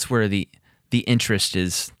that's where the interest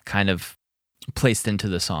is kind of placed into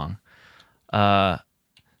the song.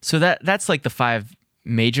 So that's like the 5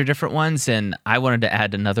 major different ones, and I wanted to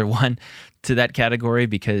add another one to that category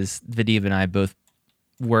because Vadim and I both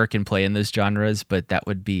work and play in those genres, but that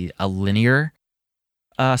would be a linear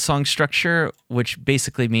song structure, which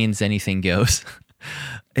basically means anything goes.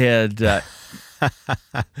 And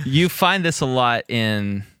you find this a lot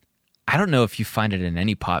in, I don't know if you find it in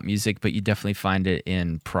any pop music, but you definitely find it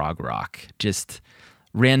in prog rock. Just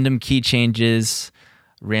random key changes,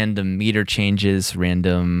 random meter changes,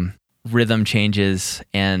 random rhythm changes,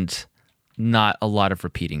 and not a lot of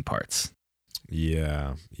repeating parts.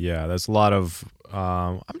 Yeah. There's a lot of.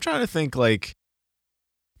 I'm trying to think like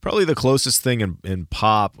probably the closest thing in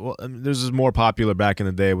pop. Well, this is more popular back in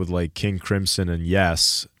the day with like King Crimson and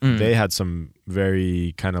Yes. They had some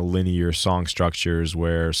very kind of linear song structures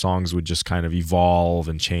where songs would just kind of evolve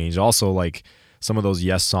and change. Also, like some of those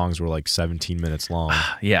Yes songs were like 17 minutes long.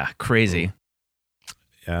 Yeah, crazy.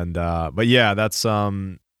 And but yeah, that's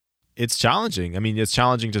it's challenging. I mean, it's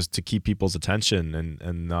challenging just to keep people's attention,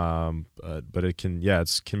 but it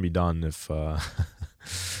can be done if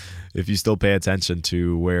if you still pay attention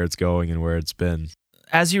to where it's going and where it's been.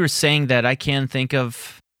 As you were saying that, I can't think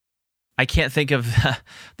of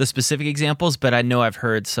the specific examples, but I know I've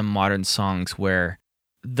heard some modern songs where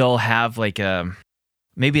they'll have like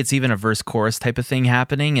maybe it's even a verse chorus type of thing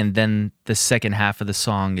happening, and then the second half of the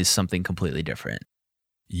song is something completely different.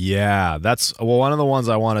 Yeah, that's one of the ones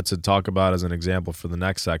I wanted to talk about as an example for the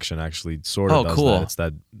next section. Actually, sort of does cool. that. It's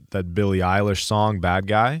that Billie Eilish song, "Bad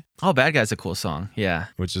Guy." Oh, "Bad Guy's" a cool song. Yeah,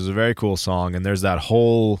 which is a very cool song. And there's that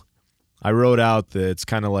whole. I wrote out that it's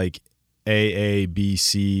kind of like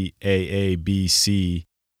AABC, AABC,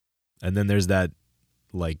 and then there's that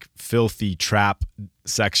like filthy trap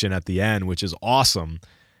section at the end, which is awesome.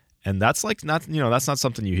 And that's like that's not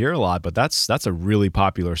something you hear a lot, but that's a really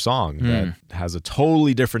popular song that has a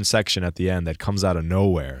totally different section at the end that comes out of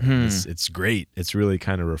nowhere. It's great. It's really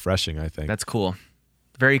kind of refreshing, I think. That's cool.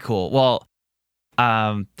 Very cool. Well,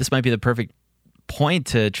 this might be the perfect point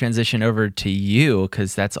to transition over to you,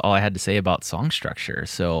 because that's all I had to say about song structure.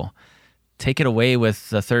 So take it away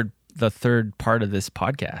with the third part of this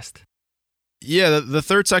podcast. Yeah, the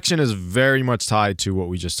third section is very much tied to what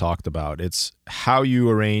we just talked about. It's how you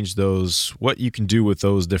arrange those, what you can do with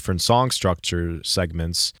those different song structure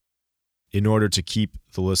segments in order to keep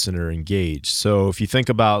the listener engaged. So if you think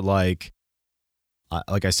about like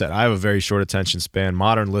I said, I have a very short attention span.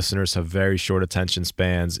 Modern listeners have very short attention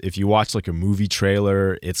spans. If you watch like a movie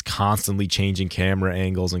trailer, it's constantly changing camera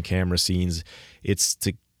angles and camera scenes. It's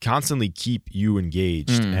to constantly keep you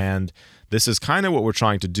engaged. And this is kind of what we're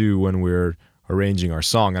trying to do when we're arranging our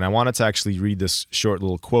song. And I wanted to actually read this short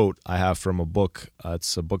little quote I have from a book.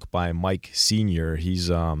 It's a book by Mike Senior. He's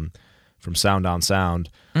from Sound on Sound.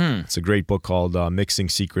 It's a great book called Mixing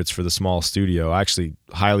Secrets for the Small Studio. I actually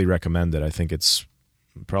highly recommend it. I think it's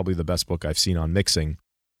probably the best book I've seen on mixing.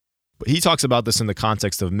 But he talks about this in the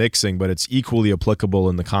context of mixing, but it's equally applicable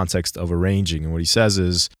in the context of arranging. And what he says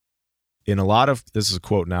is, this is a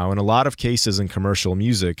quote now, in a lot of cases in commercial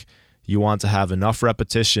music, you want to have enough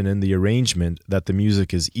repetition in the arrangement that the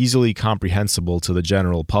music is easily comprehensible to the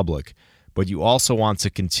general public, but you also want to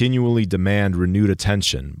continually demand renewed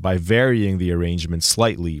attention by varying the arrangement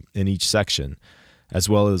slightly in each section, as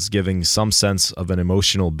well as giving some sense of an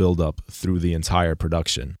emotional buildup through the entire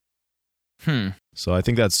production. So I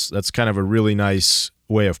think that's kind of a really nice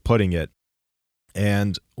way of putting it.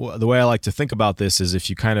 And the way I like to think about this is if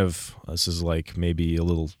you this is like maybe a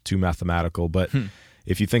little too mathematical, but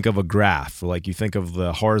if you think of a graph, like you think of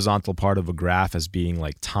the horizontal part of a graph as being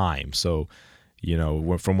like time. So,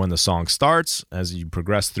 from when the song starts, as you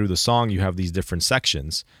progress through the song, you have these different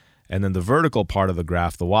sections. And then the vertical part of the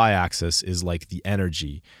graph, the y-axis, is like the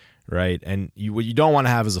energy, right? And what you don't want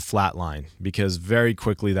to have is a flat line, because very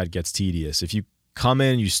quickly that gets tedious. If you come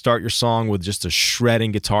in, you start your song with just a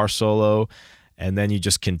shredding guitar solo, and then you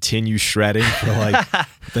just continue shredding for like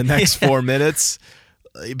the next 4 minutes,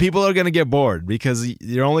 people are going to get bored, because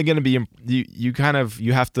you're only going to be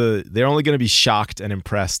they're only going to be shocked and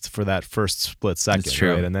impressed for that first split second. That's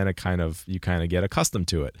true. Right? And then you kind of get accustomed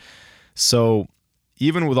to it. So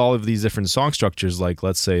even with all of these different song structures, like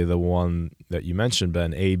let's say the one that you mentioned,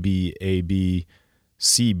 Ben, A, B, A, B,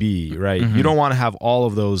 C, B, right? You don't want to have all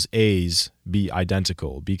of those A's be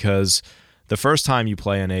identical, because the first time you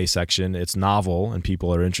play an A section, it's novel and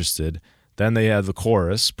people are interested. Then they have the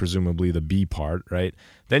chorus, presumably the B part, right?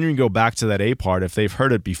 Then you can go back to that A part. If they've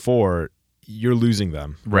heard it before, you're losing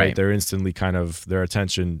them, right? They're instantly their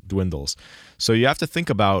attention dwindles. So you have to think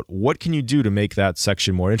about what can you do to make that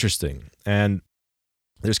section more interesting. And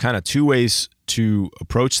there's kind of two ways to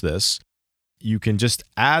approach this. You can just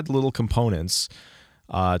add little components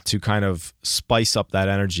to kind of spice up that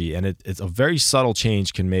energy. And it's a very subtle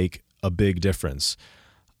change can make a big difference.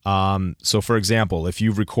 So for example, if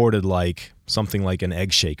you've recorded like something like an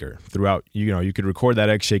egg shaker throughout, you could record that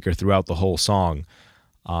egg shaker throughout the whole song,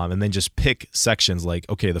 and then just pick sections like,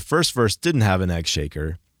 okay, the first verse didn't have an egg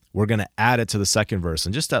shaker. We're going to add it to the second verse.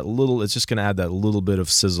 And just it's just going to add that little bit of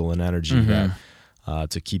sizzle and energy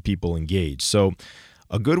to keep people engaged. So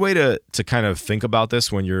a good way to kind of think about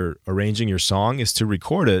this when you're arranging your song is to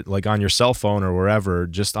record it like on your cell phone or wherever,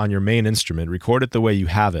 just on your main instrument, record it the way you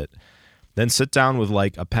have it. Then sit down with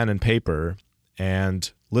like a pen and paper and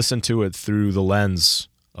listen to it through the lens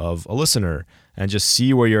of a listener and just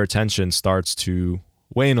see where your attention starts to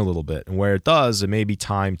wane a little bit. And where it does, it may be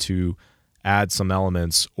time to add some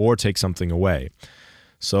elements or take something away.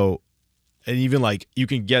 So, and even like you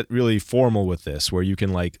can get really formal with this where you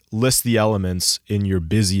can like list the elements in your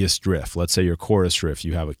busiest riff. Let's say your chorus riff,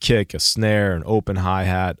 you have a kick, a snare, an open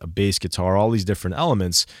hi-hat, a bass guitar, all these different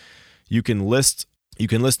elements. You can list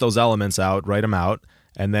those elements out, write them out,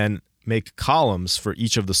 and then make columns for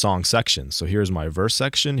each of the song sections. So here's my verse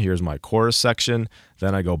section, here's my chorus section,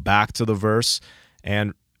 then I go back to the verse.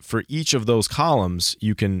 And for each of those columns,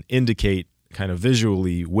 you can indicate kind of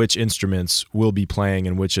visually which instruments will be playing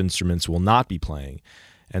and which instruments will not be playing.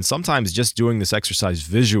 And sometimes just doing this exercise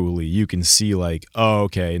visually, you can see like, oh,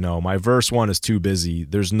 okay, no, my verse 1 is too busy.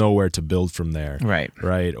 There's nowhere to build from there.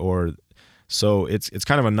 Right. Or so it's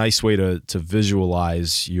kind of a nice way to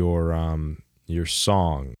visualize your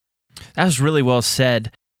song. That was really well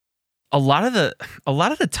said. A lot of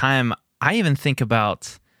the time, I even think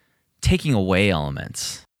about taking away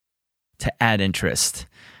elements to add interest.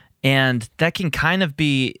 And that can kind of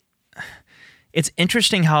be, it's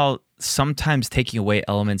interesting how sometimes taking away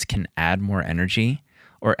elements can add more energy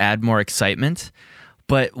or add more excitement.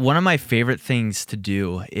 But one of my favorite things to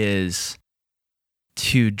do is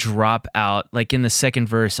to drop out, like in the second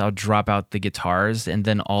verse, I'll drop out the guitars, and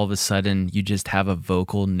then all of a sudden you just have a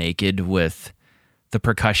vocal naked with the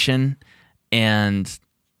percussion and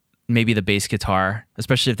maybe the bass guitar,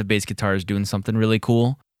 especially if the bass guitar is doing something really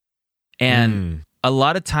cool. And a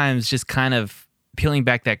lot of times just kind of peeling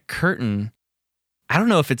back that curtain, I don't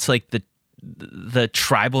know if it's like the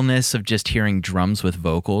tribalness of just hearing drums with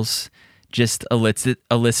vocals just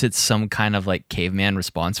elicits some kind of like caveman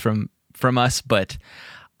response from us, but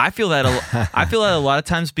I feel that a lot of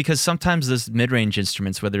times because sometimes those mid-range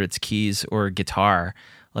instruments, whether it's keys or guitar,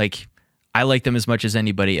 like I like them as much as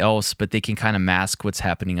anybody else, but they can kind of mask what's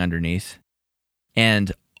happening underneath.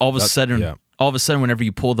 And all of a sudden, whenever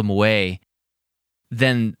you pull them away,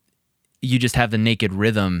 then you just have the naked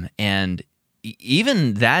rhythm, and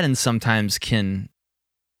even that, and sometimes can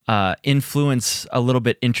influence a little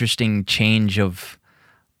bit interesting change of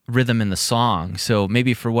rhythm in the song. So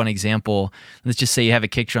maybe for one example, let's just say you have a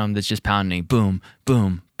kick drum that's just pounding boom,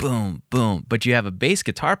 boom, boom, boom, but you have a bass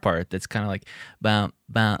guitar part that's kind of like bum,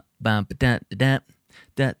 bum, bum, da da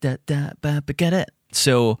da da da da da.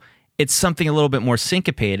 So it's something a little bit more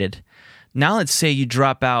syncopated. Now let's say you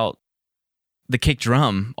drop out the kick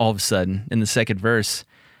drum all of a sudden in the second verse.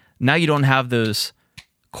 Now you don't have those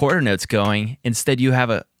quarter notes going. Instead, you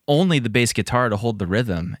have only the bass guitar to hold the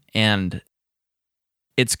rhythm, and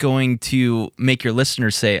it's going to make your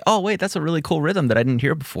listeners say, oh, wait, that's a really cool rhythm that I didn't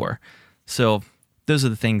hear before. So those are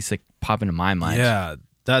the things that pop into my mind. Yeah,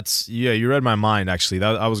 you read my mind, actually.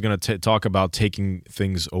 I was going to talk about taking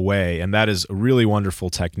things away, and that is a really wonderful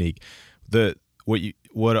technique. A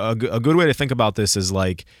good way to think about this is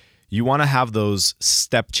like, you want to have those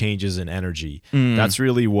step changes in energy. That's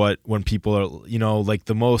really when people are, like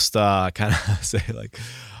the most kind of say, like,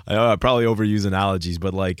 I know I probably overuse analogies,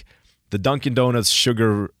 but like the Dunkin' Donuts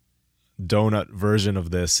sugar donut version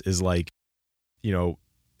of this is like,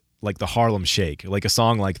 like the Harlem Shake, like a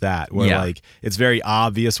song like that, where like it's very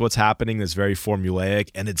obvious what's happening, it's very formulaic,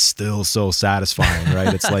 and it's still so satisfying,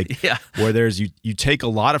 right? It's like where you take a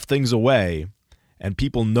lot of things away, and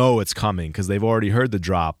people know it's coming because they've already heard the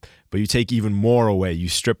drop, but you take even more away. You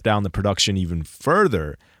strip down the production even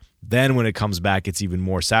further. Then when it comes back, it's even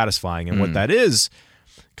more satisfying. And what that is,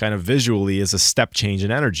 kind of visually, is a step change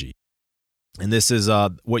in energy. And this is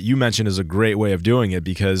what you mentioned is a great way of doing it,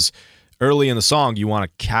 because early in the song, you want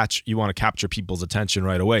to capture people's attention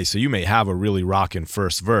right away. So you may have a really rockin'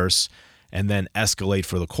 first verse, and then escalate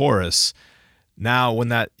for the chorus. Now, when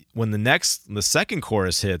the second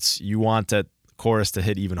chorus hits, you want that chorus to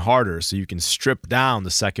hit even harder, so you can strip down the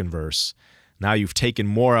second verse. Now you've taken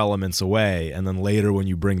more elements away, and then later when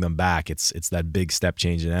you bring them back, it's that big step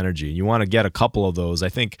change in energy. You want to get a couple of those. I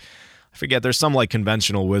forget, there's some like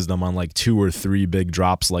conventional wisdom on like 2 or 3 big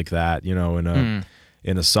drops like that,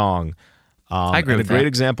 in a song. I agree with a great that.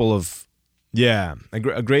 example of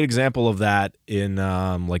a great example of that in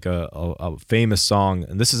like a famous song,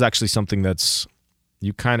 and this is actually something that's,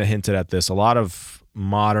 you kind of hinted at this. A lot of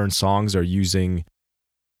modern songs are using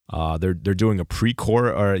they're doing a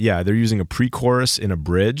pre-chorus, they're using a pre-chorus in a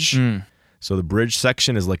bridge. So the bridge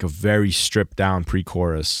section is like a very stripped down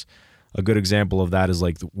pre-chorus. A good example of that is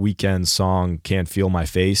like the Weeknd song "Can't Feel My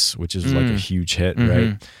Face," which is like a huge hit,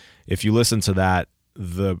 right? If you listen to that,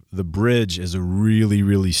 the bridge is a really,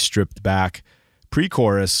 really stripped back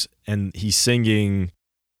pre-chorus, and he's singing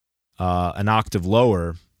an octave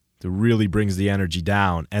lower that really brings the energy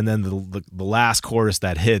down. And then the last chorus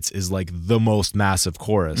that hits is like the most massive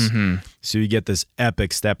chorus. So you get this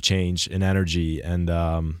epic step change in energy, and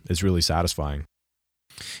it's really satisfying.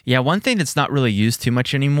 Yeah, one thing that's not really used too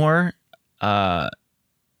much anymore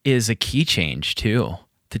is a key change too,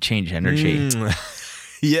 to change energy.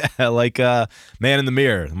 Yeah, like "Man in the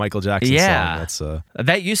Mirror," the Michael Jackson song.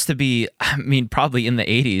 That used to be, I mean, probably in the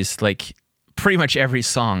 80s, like pretty much every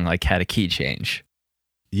song like had a key change.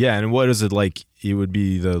 Yeah, and what is it like? It would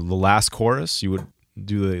be the last chorus. You would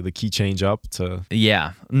do the key change up to.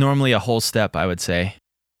 Yeah, normally a whole step, I would say.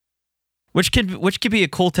 Which could be a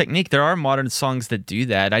cool technique. There are modern songs that do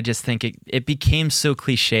that. I just think it became so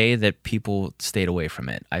cliche that people stayed away from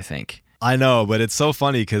it, I think. I know, but it's so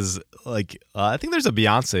funny because like I think there's some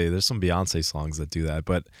Beyonce songs that do that,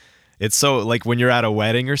 but it's so like when you're at a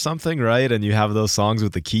wedding or something, right? And you have those songs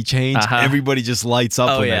with the key change, everybody just lights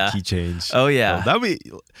up with that key change. Oh yeah. So that'd be,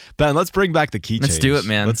 Ben, let's bring back the key change. Let's do it,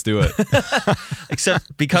 man. Let's do it.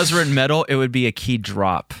 Except because we're in metal, it would be a key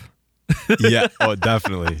drop. Yeah. Oh,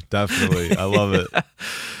 definitely. I love it.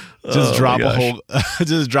 Just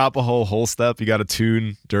drop a whole step. You got to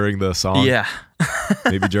tune during the song. Yeah.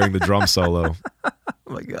 Maybe during the drum solo. Oh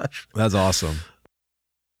my gosh. That's awesome.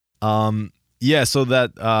 Yeah, so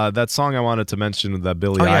that song I wanted to mention, that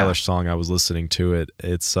Billie Eilish song, I was listening to it.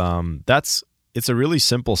 It's a really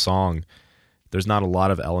simple song. There's not a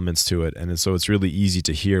lot of elements to it, and so it's really easy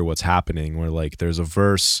to hear what's happening. Where like there's a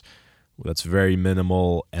verse that's very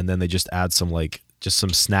minimal, and then they just add some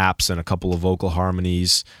snaps and a couple of vocal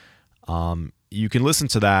harmonies. You can listen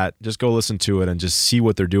to that. Just go listen to it and just see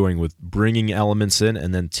what they're doing with bringing elements in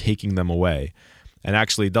and then taking them away. And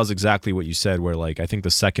actually it does exactly what you said, where like I think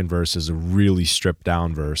the second verse is a really stripped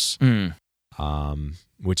down verse,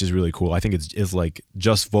 which is really cool. I think it's like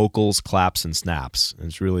just vocals, claps, and snaps. And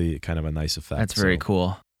it's really kind of a nice effect. That's very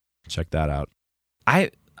cool. Check that out.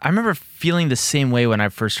 I remember feeling the same way when I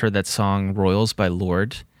first heard that song "Royals" by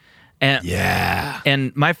Lorde.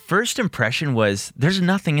 And my first impression was there's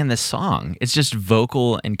nothing in this song. It's just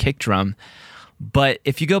vocal and kick drum. But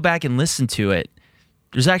if you go back and listen to it,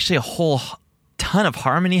 there's actually a whole ton of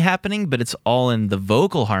harmony happening, but it's all in the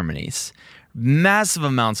vocal harmonies. Massive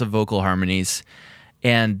amounts of vocal harmonies.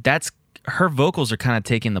 And her vocals are kind of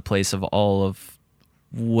taking the place of all of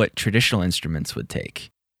what traditional instruments would take,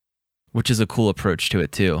 which is a cool approach to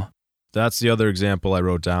it too. That's the other example I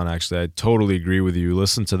wrote down, actually. I totally agree with you.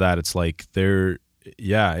 Listen to that. It's like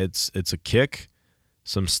it's a kick,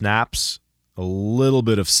 some snaps, a little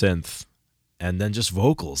bit of synth, and then just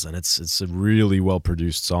vocals. And it's a really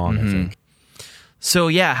well-produced song, I think. So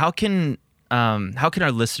yeah, how can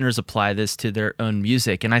our listeners apply this to their own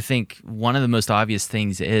music? And I think one of the most obvious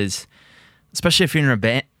things is, especially if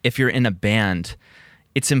you're in a band,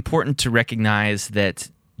 it's important to recognize that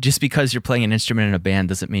just because you're playing an instrument in a band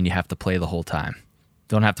doesn't mean you have to play the whole time.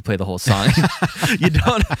 Don't have to play the whole song. You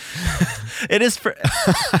don't. It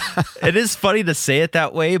is funny to say it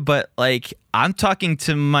that way, but like I'm talking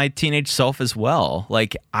to my teenage self as well.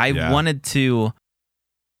 Like I wanted to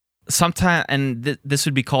sometimes, and this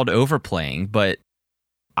would be called overplaying, but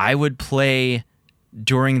I would play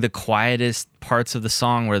during the quietest parts of the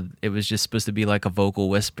song where it was just supposed to be like a vocal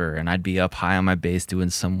whisper, and I'd be up high on my bass doing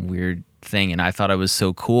some weird thing, and I thought I was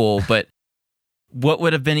so cool. But what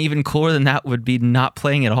would have been even cooler than that would be not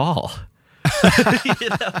playing at all.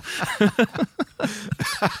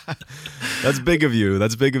 That's big of you.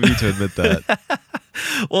 That's big of you to admit that.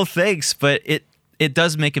 Well, thanks, but it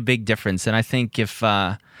does make a big difference. And I think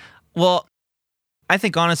I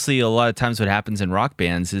think honestly, a lot of times what happens in rock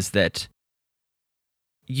bands is that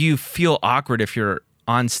you feel awkward if you're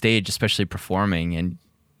on stage, especially performing, and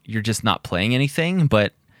you're just not playing anything.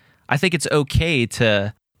 But I think it's okay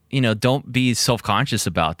to, don't be self-conscious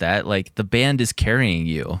about that. Like the band is carrying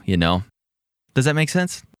you, Does that make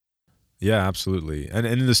sense? Yeah, absolutely. And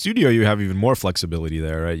in the studio, you have even more flexibility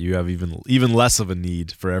there, right? You have even less of a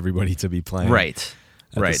need for everybody to be playing right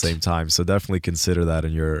at the same time. So definitely consider that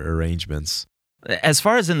in your arrangements. As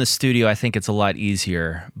far as in the studio, I think it's a lot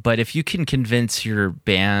easier. But if you can convince your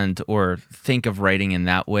band or think of writing in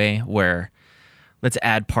that way where let's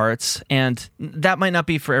add parts, and that might not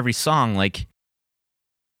be for every song. Like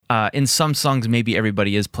in some songs, maybe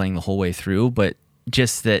everybody is playing the whole way through, but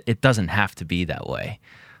just that it doesn't have to be that way.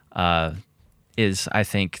 Is, I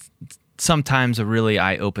think, sometimes a really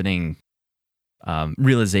eye-opening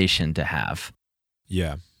realization to have.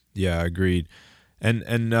 Yeah, agreed.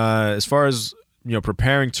 And as far as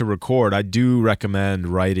preparing to record, I do recommend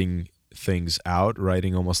writing things out.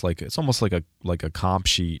 Writing almost like a comp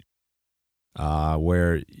sheet,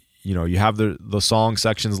 where you have the song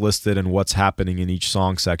sections listed and what's happening in each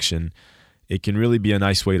song section. It can really be a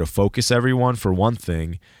nice way to focus everyone for one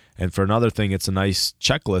thing. And for another thing, it's a nice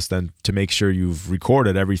checklist then to make sure you've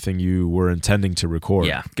recorded everything you were intending to record.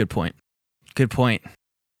 Yeah, good point.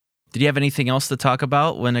 Did you have anything else to talk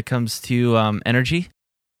about when it comes to energy?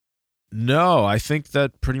 No, I think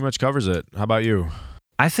that pretty much covers it. How about you?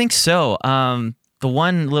 I think so. The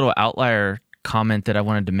one little outlier comment that I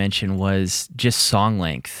wanted to mention was just song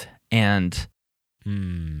length. And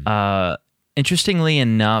interestingly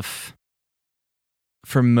enough,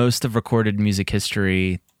 for most of recorded music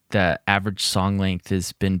history, the average song length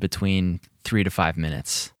has been between 3 to 5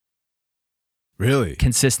 minutes. Really?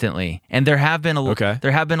 Consistently. And there have been a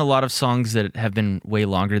lot of songs that have been way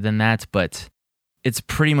longer than that, but it's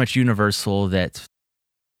pretty much universal that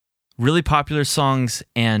really popular songs,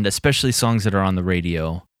 and especially songs that are on the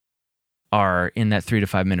radio, are in that 3 to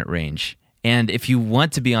 5 minute range. And if you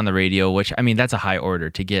want to be on the radio, which, I mean, that's a high order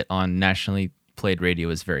to get on nationally played radio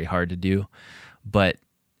is very hard to do. But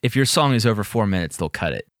if your song is over 4 minutes, they'll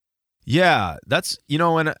cut it. Yeah, that's,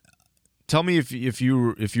 and tell me if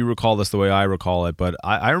you recall this the way I recall it, but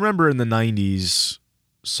I remember in the 90s,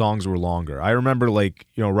 songs were longer. I remember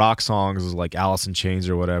rock songs like Alice in Chains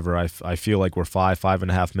or whatever, I feel like were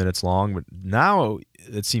 5.5 minutes long, but now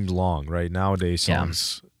it seems long, right? Nowadays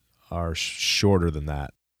songs are shorter than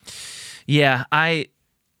that. Yeah, I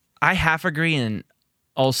half agree, and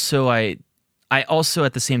also I also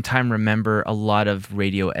at the same time remember a lot of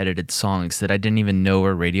radio edited songs that I didn't even know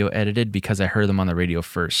were radio edited because I heard them on the radio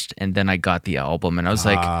first, and then I got the album and I was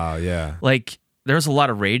like there's a lot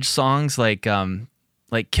of Rage songs like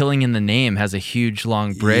Killing in the Name has a huge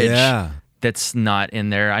long bridge that's not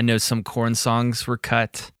in there. I know some Korn songs were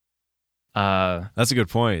cut. That's a good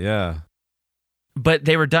point, yeah. But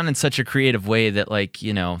they were done in such a creative way that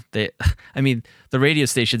the radio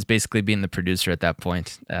station's basically being the producer at that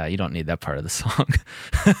point. You don't need that part of the song.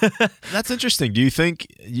 That's interesting. Do you think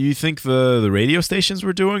the radio stations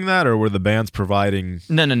were doing that, or were the bands providing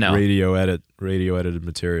no radio edited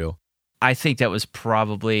material? I think that was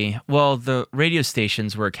probably, the radio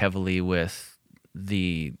stations work heavily with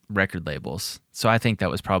the record labels. So I think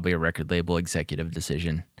that was probably a record label executive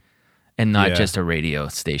decision and not just a radio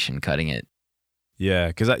station cutting it. Yeah,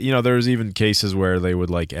 because there was even cases where they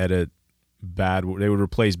would edit they would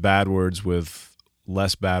replace bad words with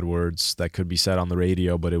less bad words that could be said on the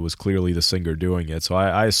radio, but it was clearly the singer doing it. So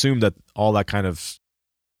I assume that all those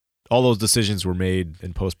decisions were made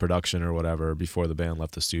in post-production or whatever before the band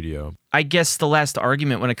left the studio. I guess the last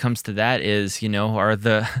argument when it comes to that is, are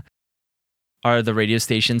the radio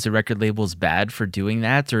stations and record labels bad for doing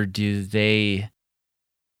that, or do they?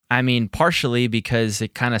 I mean, partially because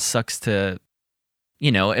it kind of sucks to.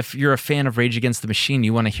 If you're a fan of Rage Against the Machine,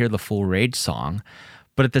 you want to hear the full Rage song.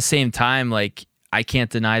 But at the same time, I can't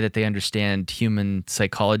deny that they understand human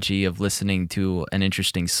psychology of listening to an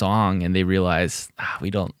interesting song, and they realize we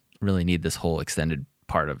don't really need this whole extended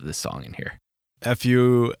part of this song in here. F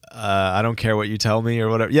you, I don't care what you tell me or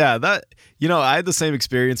whatever. Yeah, that, I had the same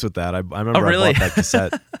experience with that. I remember really? I bought that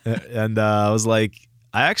cassette and I was like,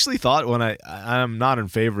 I actually thought I'm not in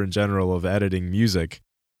favor in general of editing music.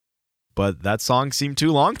 But that song seemed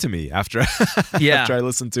too long to me after I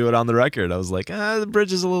listened to it on the record. I was like, the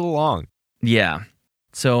bridge is a little long. Yeah.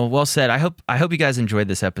 So well said. I hope you guys enjoyed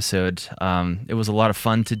this episode. It was a lot of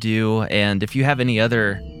fun to do. And if you have any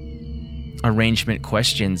other arrangement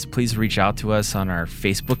questions, please reach out to us on our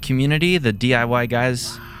Facebook community, the DIY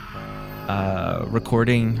Guys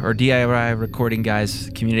recording or DIY Recording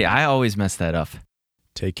Guys community. I always mess that up.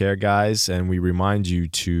 Take care, guys, and we remind you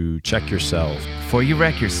to check yourself before you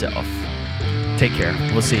wreck yourself. Take care.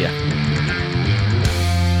 We'll see ya.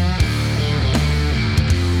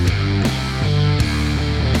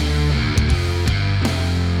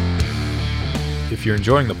 If you're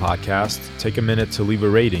enjoying the podcast, take a minute to leave a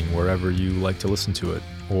rating wherever you like to listen to it,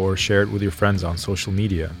 or share it with your friends on social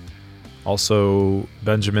media. Also,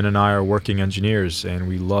 Benjamin and I are working engineers, and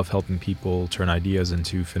we love helping people turn ideas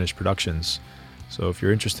into finished productions. So if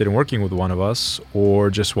you're interested in working with one of us,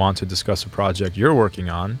 or just want to discuss a project you're working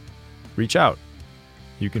on, reach out.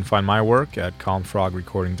 You can find my work at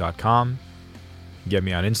calmfrogrecording.com, get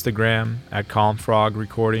me on Instagram at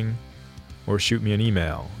calmfrogrecording, or shoot me an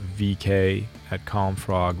email,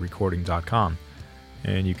 vk@calmfrogrecording.com.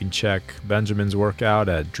 And you can check Benjamin's work out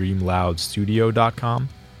at dreamloudstudio.com.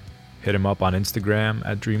 Hit him up on Instagram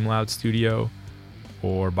at dreamloudstudio,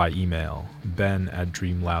 or by email,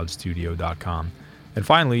 ben@dreamloudstudio.com. And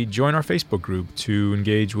finally, join our Facebook group to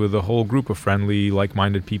engage with a whole group of friendly,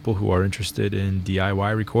 like-minded people who are interested in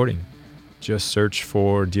DIY recording. Just search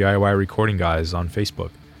for DIY Recording Guys on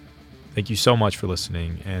Facebook. Thank you so much for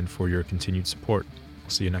listening and for your continued support. I'll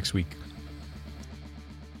see you next week.